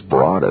 who has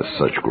brought us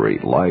such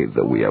great light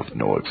that we have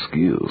no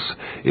excuse.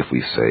 If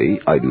we say,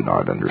 I do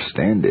not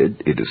understand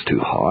it, it is too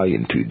high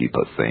and too deep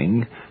a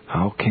thing,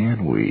 how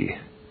can we?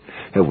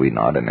 Have we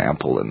not an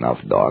ample enough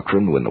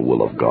doctrine when the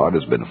will of God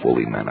has been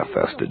fully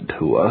manifested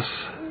to us?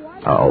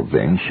 How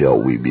then shall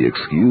we be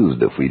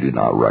excused if we do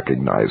not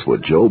recognize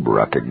what Job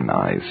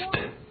recognized?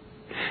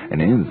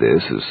 And in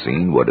this is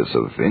seen what is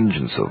the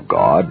vengeance of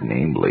God,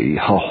 namely,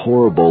 how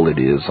horrible it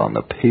is on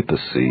the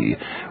papacy,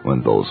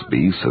 when those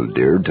beasts have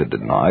dared to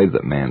deny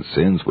that man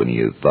sins when he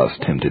is thus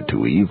tempted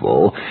to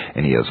evil,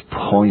 and he has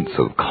points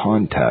of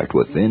contact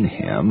within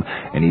him,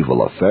 and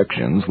evil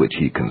affections which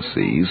he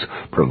conceives,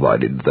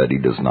 provided that he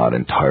does not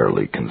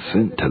entirely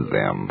consent to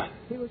them.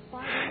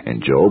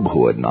 And Job,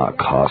 who had not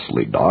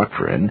costly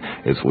doctrine,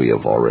 as we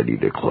have already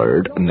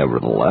declared,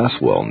 nevertheless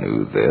well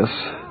knew this.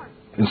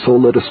 And so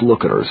let us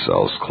look at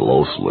ourselves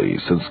closely,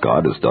 since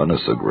God has done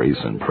us a grace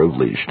and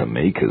privilege to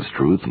make his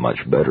truth much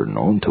better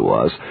known to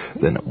us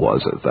than it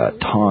was at that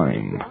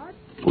time.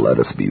 Let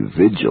us be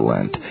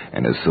vigilant,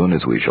 and as soon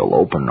as we shall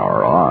open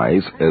our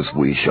eyes, as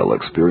we shall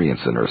experience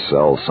in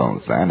ourselves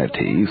some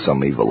vanity,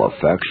 some evil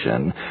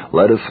affection,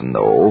 let us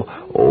know,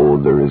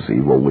 there is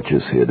evil which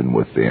is hidden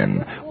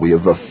within. We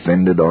have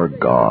offended our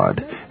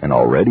God, and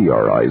already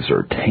our eyes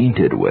are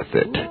tainted with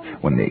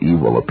it. When the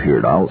evil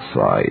appeared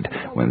outside,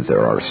 when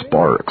there are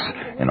sparks,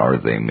 and are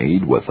they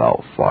made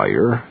without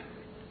fire?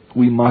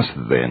 We must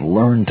then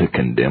learn to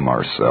condemn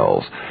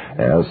ourselves,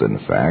 as in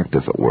fact,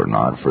 if it were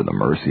not for the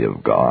mercy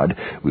of God,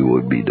 we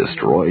would be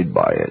destroyed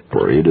by it,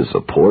 for it is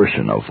a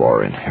portion of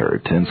our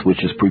inheritance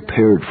which is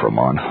prepared from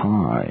on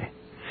high.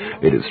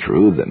 It is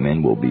true that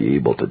men will be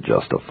able to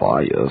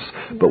justify us,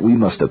 but we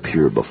must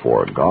appear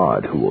before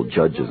God, who will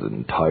judge us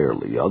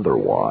entirely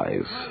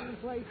otherwise.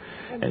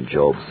 And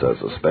Job says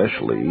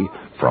especially,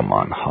 from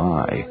on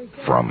high,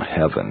 from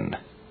heaven.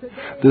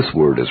 This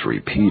word is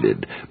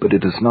repeated, but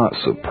it is not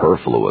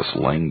superfluous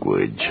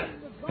language.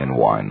 And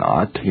why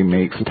not? He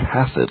makes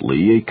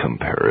tacitly a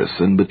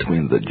comparison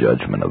between the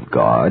judgment of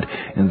God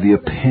and the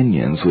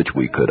opinions which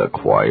we could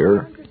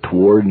acquire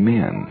toward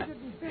men.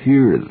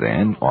 Here,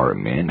 then, are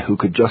men who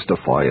could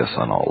justify us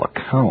on all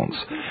accounts,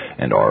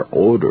 and our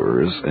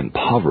odors and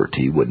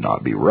poverty would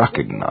not be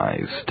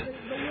recognized.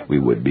 We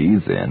would be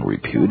then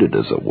reputed,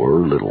 as it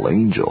were, little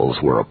angels,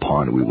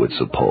 whereupon we would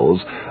suppose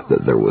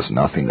that there was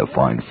nothing to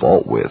find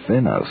fault with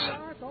in us.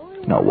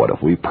 Now what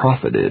have we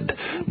profited?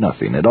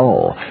 Nothing at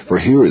all, for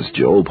here is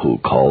Job who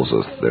calls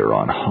us there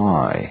on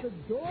high.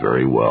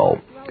 Very well.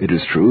 It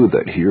is true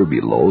that here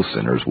below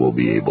sinners will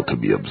be able to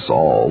be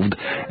absolved,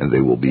 and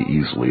they will be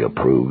easily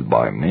approved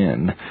by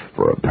men,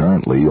 for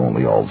apparently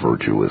only all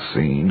virtue is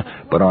seen,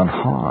 but on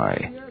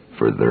high.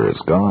 For there is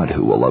God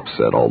who will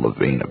upset all the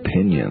vain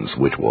opinions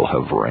which will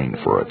have reigned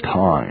for a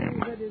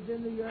time.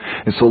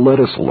 And so let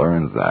us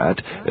learn that,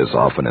 as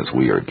often as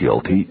we are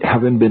guilty,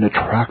 having been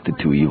attracted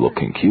to evil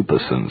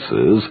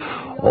concupiscences,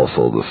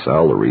 also the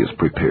salary is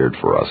prepared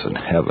for us in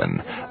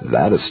heaven,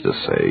 that is to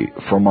say,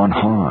 from on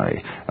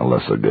high,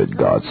 unless a good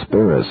God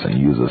spare us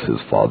and uses his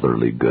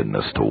fatherly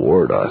goodness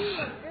toward us.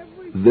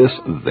 This,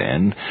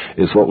 then,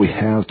 is what we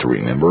have to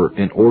remember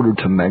in order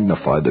to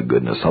magnify the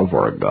goodness of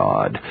our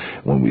God,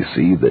 when we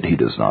see that he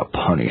does not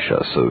punish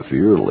us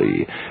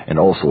severely, and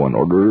also in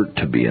order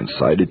to be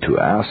incited to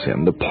ask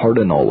him to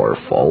pardon all our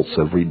faults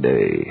every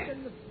day.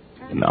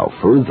 Now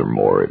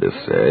furthermore, it is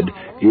said,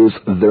 is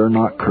there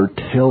not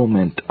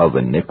curtailment of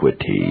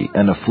iniquity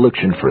and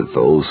affliction for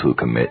those who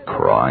commit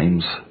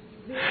crimes?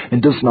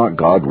 And does not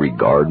God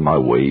regard my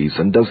ways,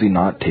 and does he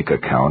not take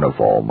account of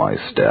all my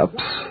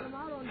steps?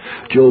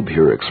 Job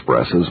here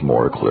expresses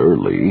more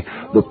clearly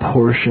the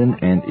portion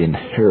and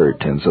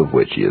inheritance of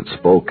which he had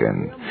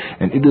spoken,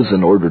 and it is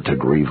in order to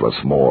grieve us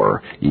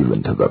more,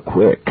 even to the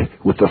quick,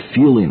 with the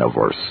feeling of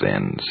our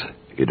sins.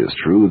 It is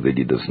true that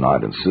he does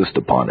not insist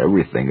upon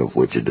everything of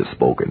which it is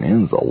spoken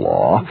in the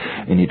law,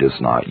 and he does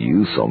not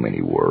use so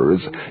many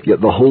words, yet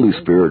the Holy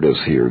Spirit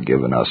has here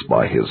given us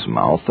by his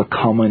mouth a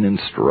common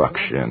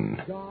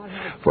instruction.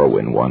 For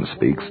when one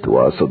speaks to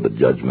us of the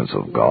judgments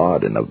of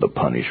God and of the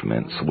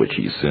punishments which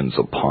he sends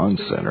upon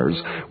sinners,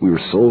 we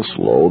are so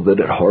slow that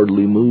it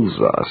hardly moves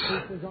us.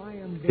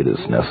 It is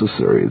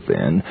necessary,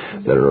 then,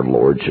 that our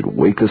Lord should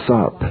wake us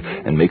up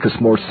and make us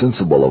more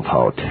sensible of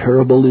how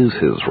terrible is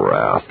his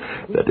wrath,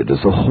 that it is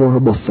a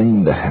horrible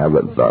thing to have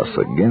it thus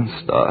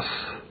against us.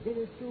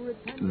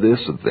 This,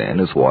 then,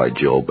 is why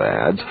Job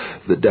adds,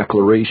 the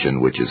declaration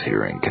which is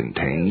herein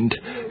contained,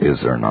 is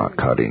there not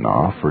cutting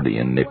off for the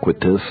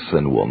iniquitous,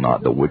 and will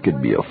not the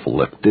wicked be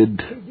afflicted?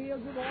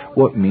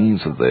 What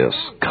means this,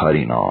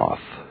 cutting off?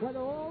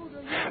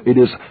 It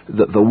is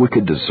that the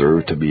wicked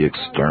deserve to be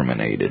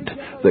exterminated,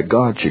 that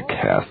God should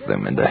cast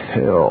them into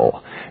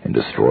hell and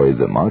destroy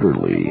them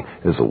utterly,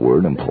 as the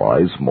word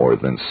implies more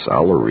than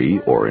salary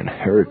or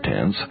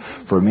inheritance,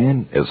 for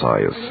men, as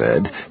I have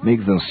said,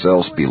 make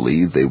themselves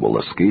believe they will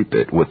escape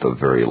it with a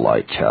very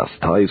light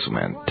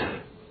chastisement.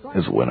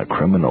 As when a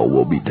criminal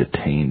will be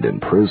detained in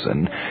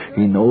prison,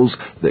 he knows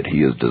that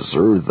he has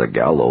deserved the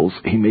gallows,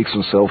 he makes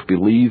himself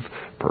believe,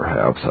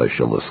 perhaps I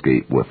shall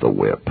escape with a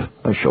whip,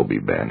 I shall be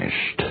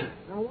banished.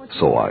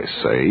 So I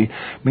say,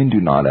 men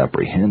do not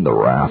apprehend the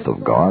wrath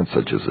of God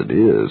such as it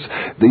is.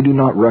 They do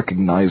not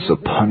recognize the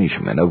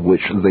punishment of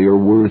which they are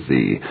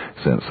worthy,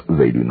 since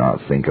they do not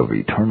think of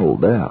eternal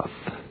death.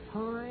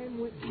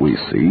 We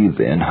see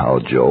then how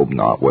Job,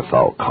 not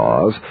without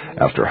cause,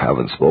 after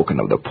having spoken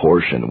of the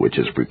portion which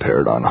is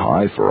prepared on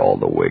high for all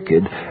the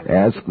wicked,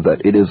 adds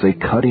that it is a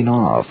cutting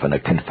off and a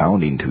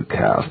confounding to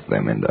cast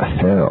them into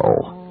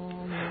hell.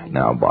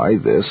 Now by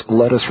this,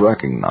 let us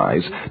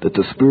recognize that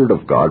the Spirit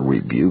of God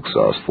rebukes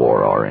us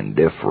for our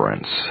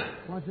indifference.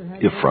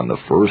 If from the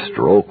first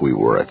stroke we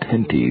were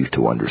attentive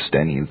to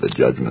understanding the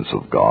judgments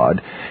of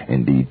God,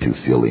 indeed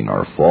to feeling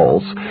our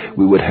faults,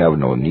 we would have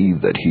no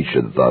need that he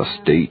should thus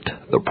state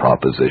the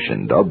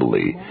proposition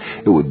doubly.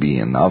 It would be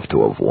enough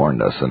to have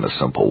warned us in a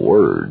simple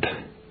word.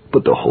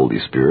 But the Holy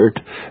Spirit,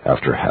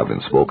 after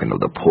having spoken of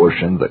the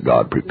portion that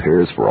God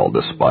prepares for all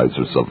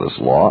despisers of his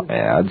law,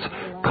 adds,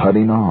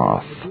 cutting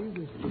off,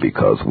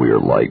 because we are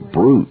like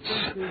brutes,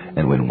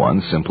 and when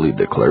one simply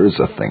declares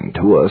a thing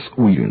to us,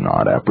 we do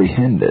not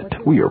apprehend it.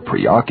 We are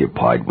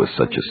preoccupied with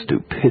such a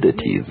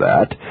stupidity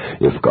that,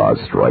 if God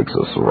strikes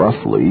us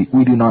roughly,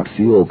 we do not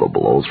feel the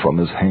blows from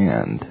his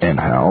hand. And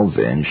how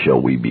then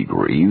shall we be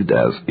grieved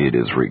as it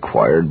is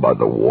required by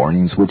the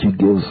warnings which he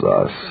gives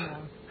us?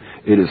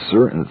 It is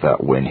certain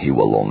that when he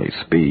will only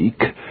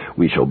speak,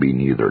 we shall be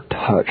neither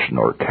touched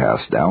nor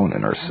cast down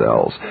in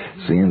ourselves,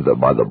 seeing that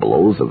by the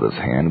blows of his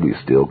hand we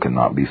still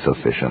cannot be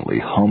sufficiently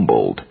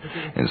humbled.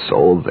 And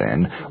so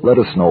then, let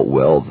us note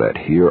well that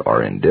here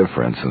our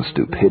indifference and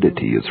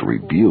stupidity is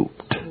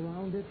rebuked.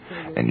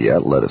 And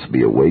yet let us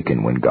be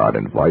awakened when God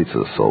invites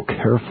us so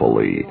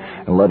carefully,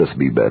 and let us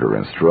be better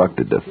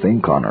instructed to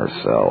think on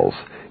ourselves.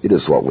 It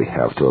is what we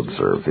have to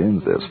observe in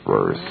this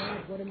verse.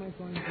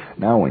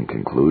 Now in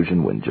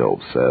conclusion, when Job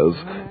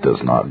says, does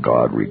not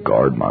God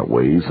regard my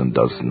ways and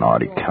does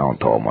not he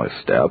count all my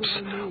steps,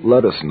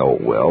 let us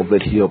note well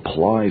that he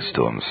applies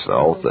to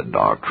himself the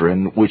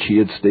doctrine which he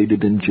had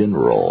stated in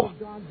general.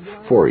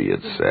 For he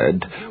had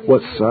said,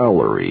 what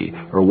salary,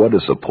 or what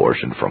is a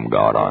portion from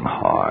God on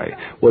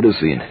high? What is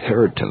the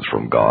inheritance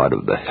from God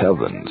of the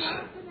heavens?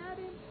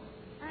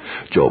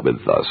 Job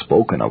had thus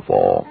spoken of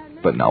all,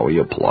 but now he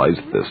applies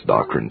this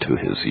doctrine to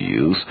his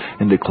use,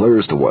 and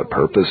declares to what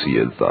purpose he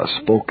had thus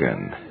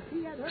spoken.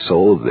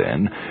 So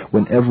then,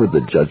 whenever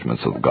the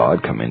judgments of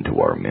God come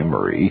into our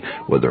memory,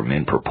 whether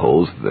men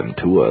propose them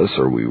to us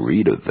or we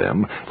read of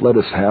them, let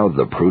us have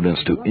the prudence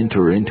to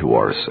enter into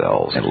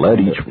ourselves, and let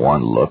each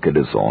one look at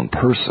his own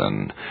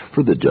person.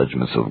 For the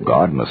judgments of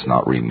God must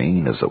not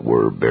remain, as it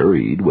were,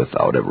 buried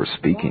without ever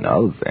speaking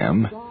of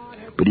them,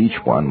 but each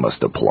one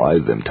must apply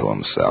them to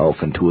himself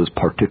and to his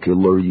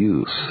particular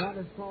use.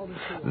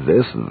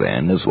 This,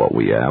 then, is what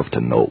we have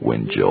to note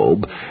when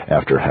Job,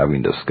 after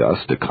having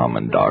discussed a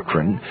common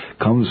doctrine,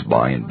 comes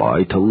by and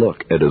by to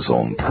look at his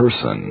own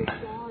person.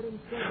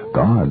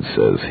 God,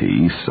 says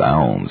he,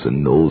 sounds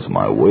and knows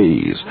my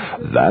ways.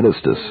 That is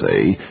to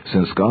say,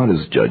 since God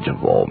is judge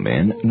of all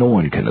men, no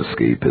one can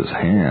escape his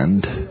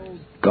hand.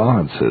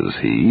 God,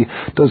 says he,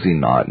 does he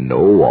not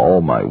know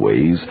all my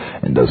ways,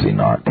 and does he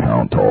not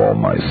count all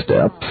my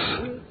steps?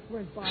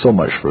 So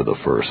much for the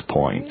first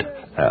point.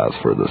 As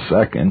for the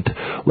second,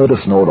 let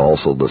us note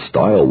also the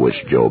style which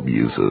Job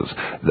uses,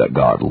 that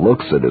God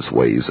looks at his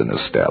ways and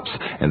his steps,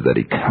 and that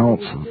he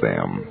counts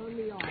them.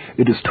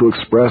 It is to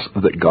express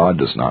that God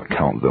does not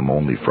count them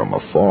only from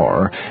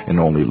afar, and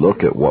only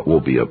look at what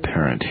will be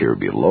apparent here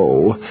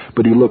below,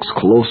 but he looks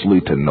closely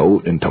to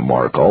note and to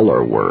mark all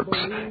our works.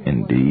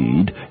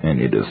 Indeed,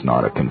 and it is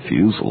not a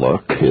confused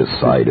look, his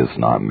sight is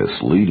not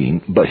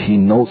misleading, but he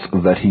notes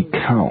that he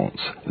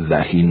counts,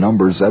 that he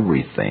numbers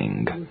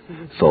everything,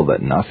 so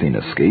that nothing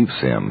escapes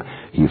him,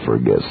 he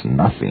forgets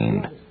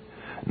nothing.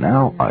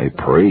 Now, I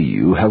pray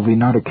you, have we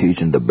not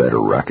occasion to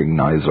better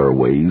recognize our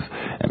ways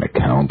and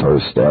account our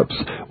steps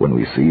when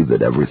we see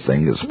that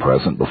everything is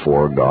present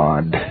before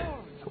God?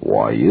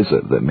 Why is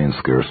it that men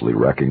scarcely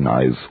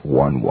recognize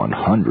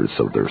 1/100th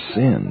of their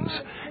sins?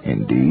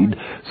 Indeed,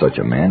 such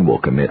a man will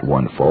commit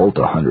one fault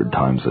 100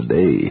 times a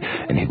day,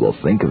 and he will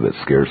think of it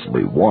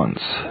scarcely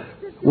once.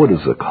 What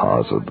is the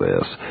cause of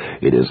this?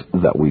 It is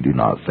that we do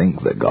not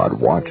think that God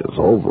watches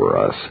over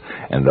us,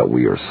 and that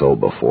we are so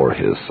before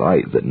his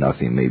sight that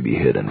nothing may be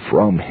hidden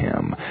from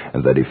him,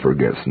 and that he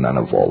forgets none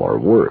of all our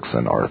works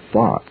and our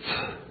thoughts.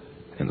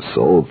 And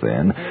so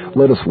then,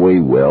 let us weigh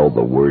well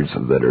the words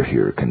that are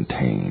here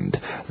contained.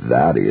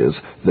 That is,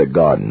 that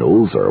God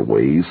knows our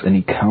ways, and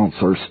He counts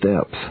our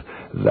steps.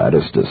 That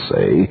is to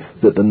say,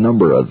 that the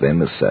number of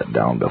them is set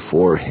down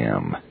before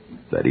Him,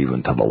 that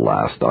even to the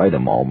last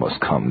item all must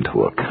come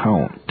to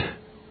account.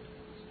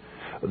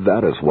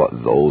 That is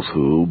what those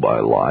who, by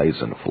lies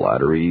and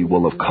flattery,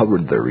 will have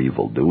covered their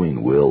evil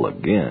doing will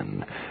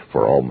again,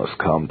 for all must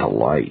come to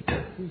light.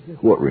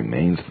 What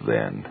remains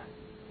then?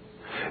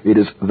 It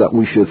is that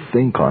we should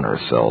think on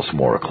ourselves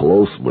more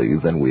closely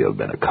than we have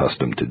been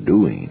accustomed to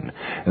doing,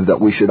 and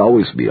that we should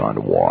always be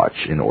on watch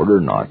in order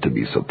not to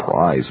be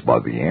surprised by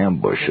the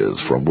ambushes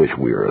from which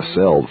we are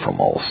assailed from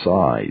all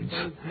sides.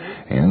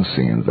 And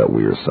seeing that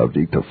we are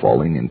subject to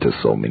falling into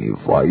so many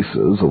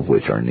vices of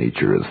which our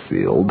nature is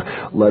filled,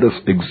 let us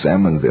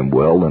examine them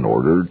well in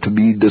order to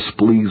be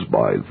displeased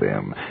by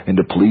them, and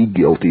to plead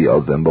guilty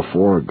of them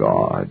before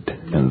God,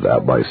 and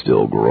that by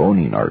still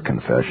groaning our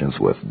confessions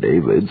with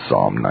David,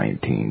 Psalm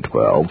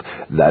 19:12,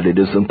 that it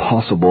is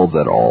impossible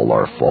that all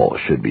our faults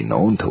should be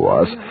known to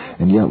us,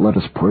 and yet let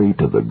us pray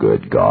to the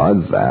good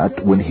God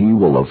that, when He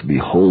will have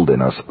beholden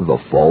in us the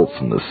faults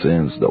and the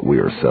sins that we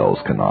ourselves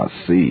cannot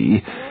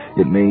see,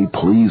 it may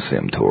please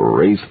Him to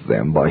erase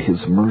them by His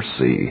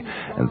mercy,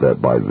 and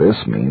that by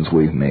this means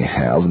we may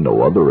have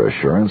no other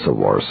assurance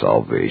of our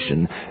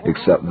salvation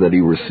except that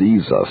He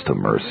receives us to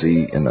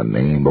mercy in the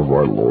name of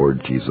our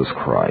Lord Jesus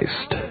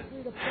Christ,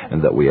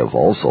 and that we have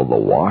also the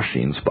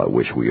washings by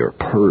which we are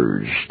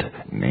purged,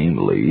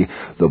 namely,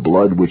 the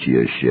blood which He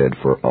has shed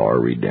for our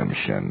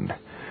redemption.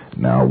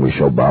 Now we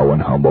shall bow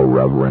in humble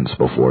reverence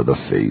before the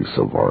face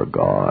of our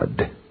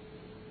God.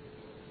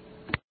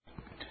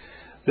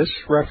 This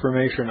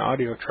Reformation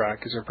audio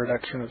track is a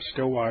production of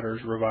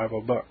Stillwater's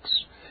Revival Books.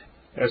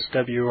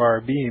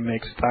 SWRB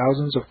makes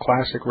thousands of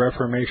classic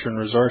Reformation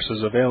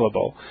resources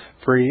available,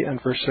 free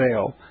and for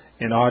sale,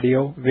 in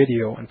audio,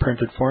 video, and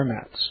printed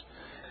formats.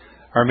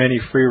 Our many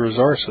free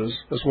resources,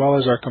 as well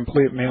as our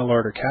complete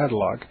mail-order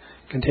catalog,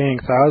 containing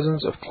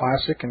thousands of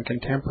classic and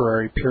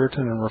contemporary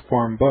Puritan and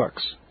Reformed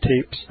books,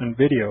 tapes, and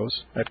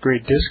videos at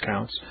great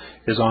discounts,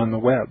 is on the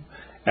web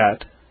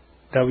at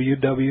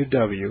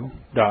www.swrb.com.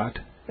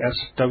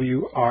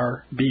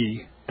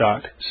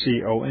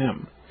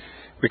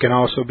 We can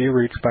also be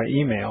reached by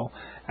email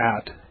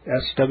at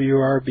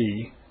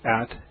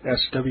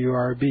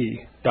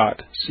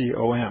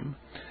swrb@swrb.com,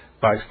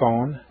 by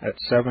phone at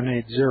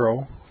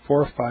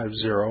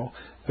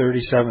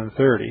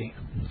 780-450-3730,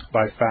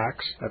 by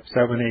fax at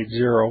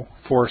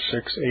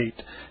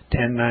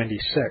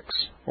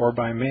 780-468-1096, or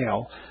by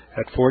mail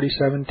at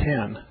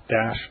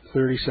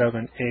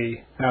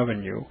 4710-37A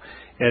Avenue,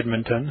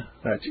 Edmonton,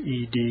 that's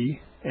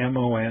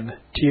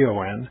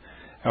Edmonton,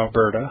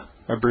 Alberta,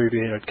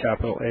 abbreviated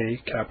capital A,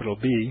 capital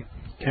B,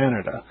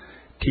 Canada,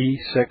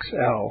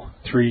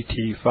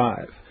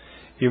 T6L3T5.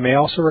 You may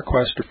also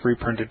request a free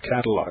printed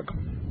catalog.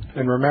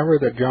 And remember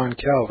that John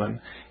Calvin,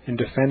 in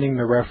defending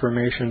the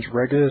Reformation's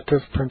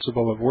regulative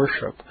principle of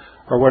worship,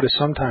 or what is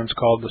sometimes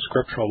called the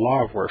scriptural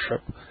law of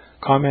worship,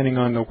 commenting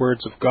on the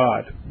words of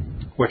God,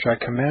 which I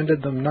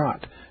commanded them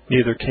not,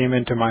 neither came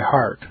into my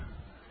heart,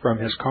 from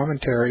his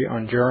commentary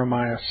on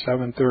Jeremiah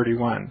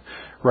 7:31,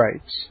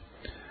 writes,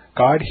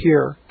 God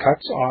here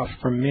cuts off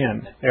from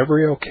men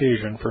every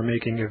occasion for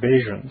making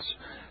evasions,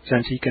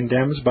 since He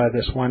condemns by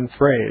this one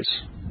phrase,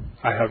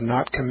 I have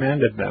not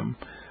commanded them,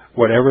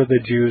 whatever the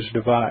Jews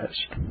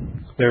devised.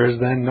 There is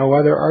then no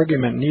other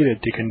argument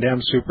needed to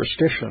condemn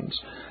superstitions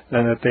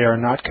than that they are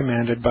not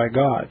commanded by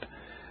God.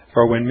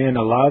 For when men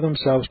allow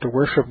themselves to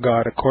worship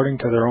God according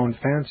to their own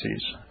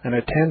fancies, and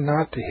attend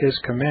not to His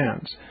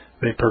commands,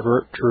 they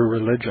pervert true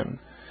religion.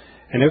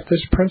 And if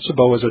this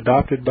principle was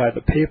adopted by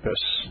the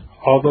Papists,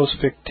 all those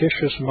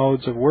fictitious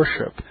modes of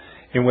worship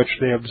in which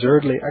they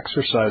absurdly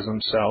exercise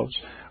themselves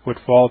would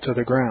fall to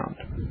the ground.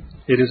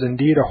 It is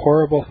indeed a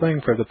horrible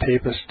thing for the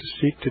Papists to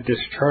seek to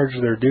discharge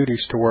their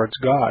duties towards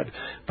God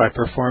by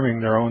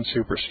performing their own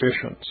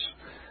superstitions.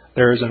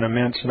 There is an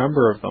immense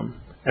number of them,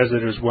 as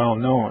it is well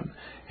known,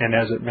 and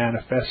as it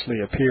manifestly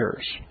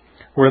appears.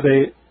 Were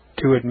they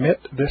to admit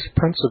this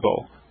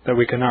principle, that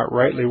we cannot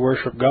rightly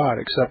worship God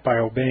except by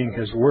obeying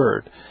His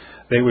word,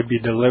 they would be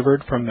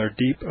delivered from their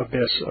deep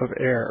abyss of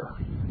error.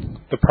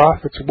 The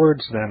prophet's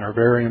words, then, are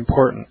very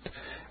important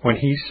when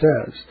he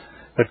says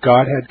that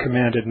God had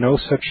commanded no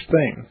such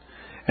thing,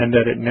 and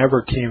that it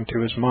never came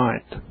to his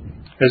mind,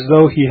 as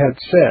though he had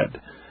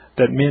said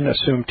that men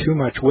assume too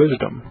much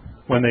wisdom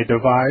when they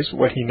devise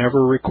what He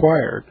never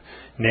required,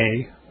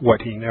 nay,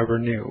 what He never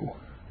knew.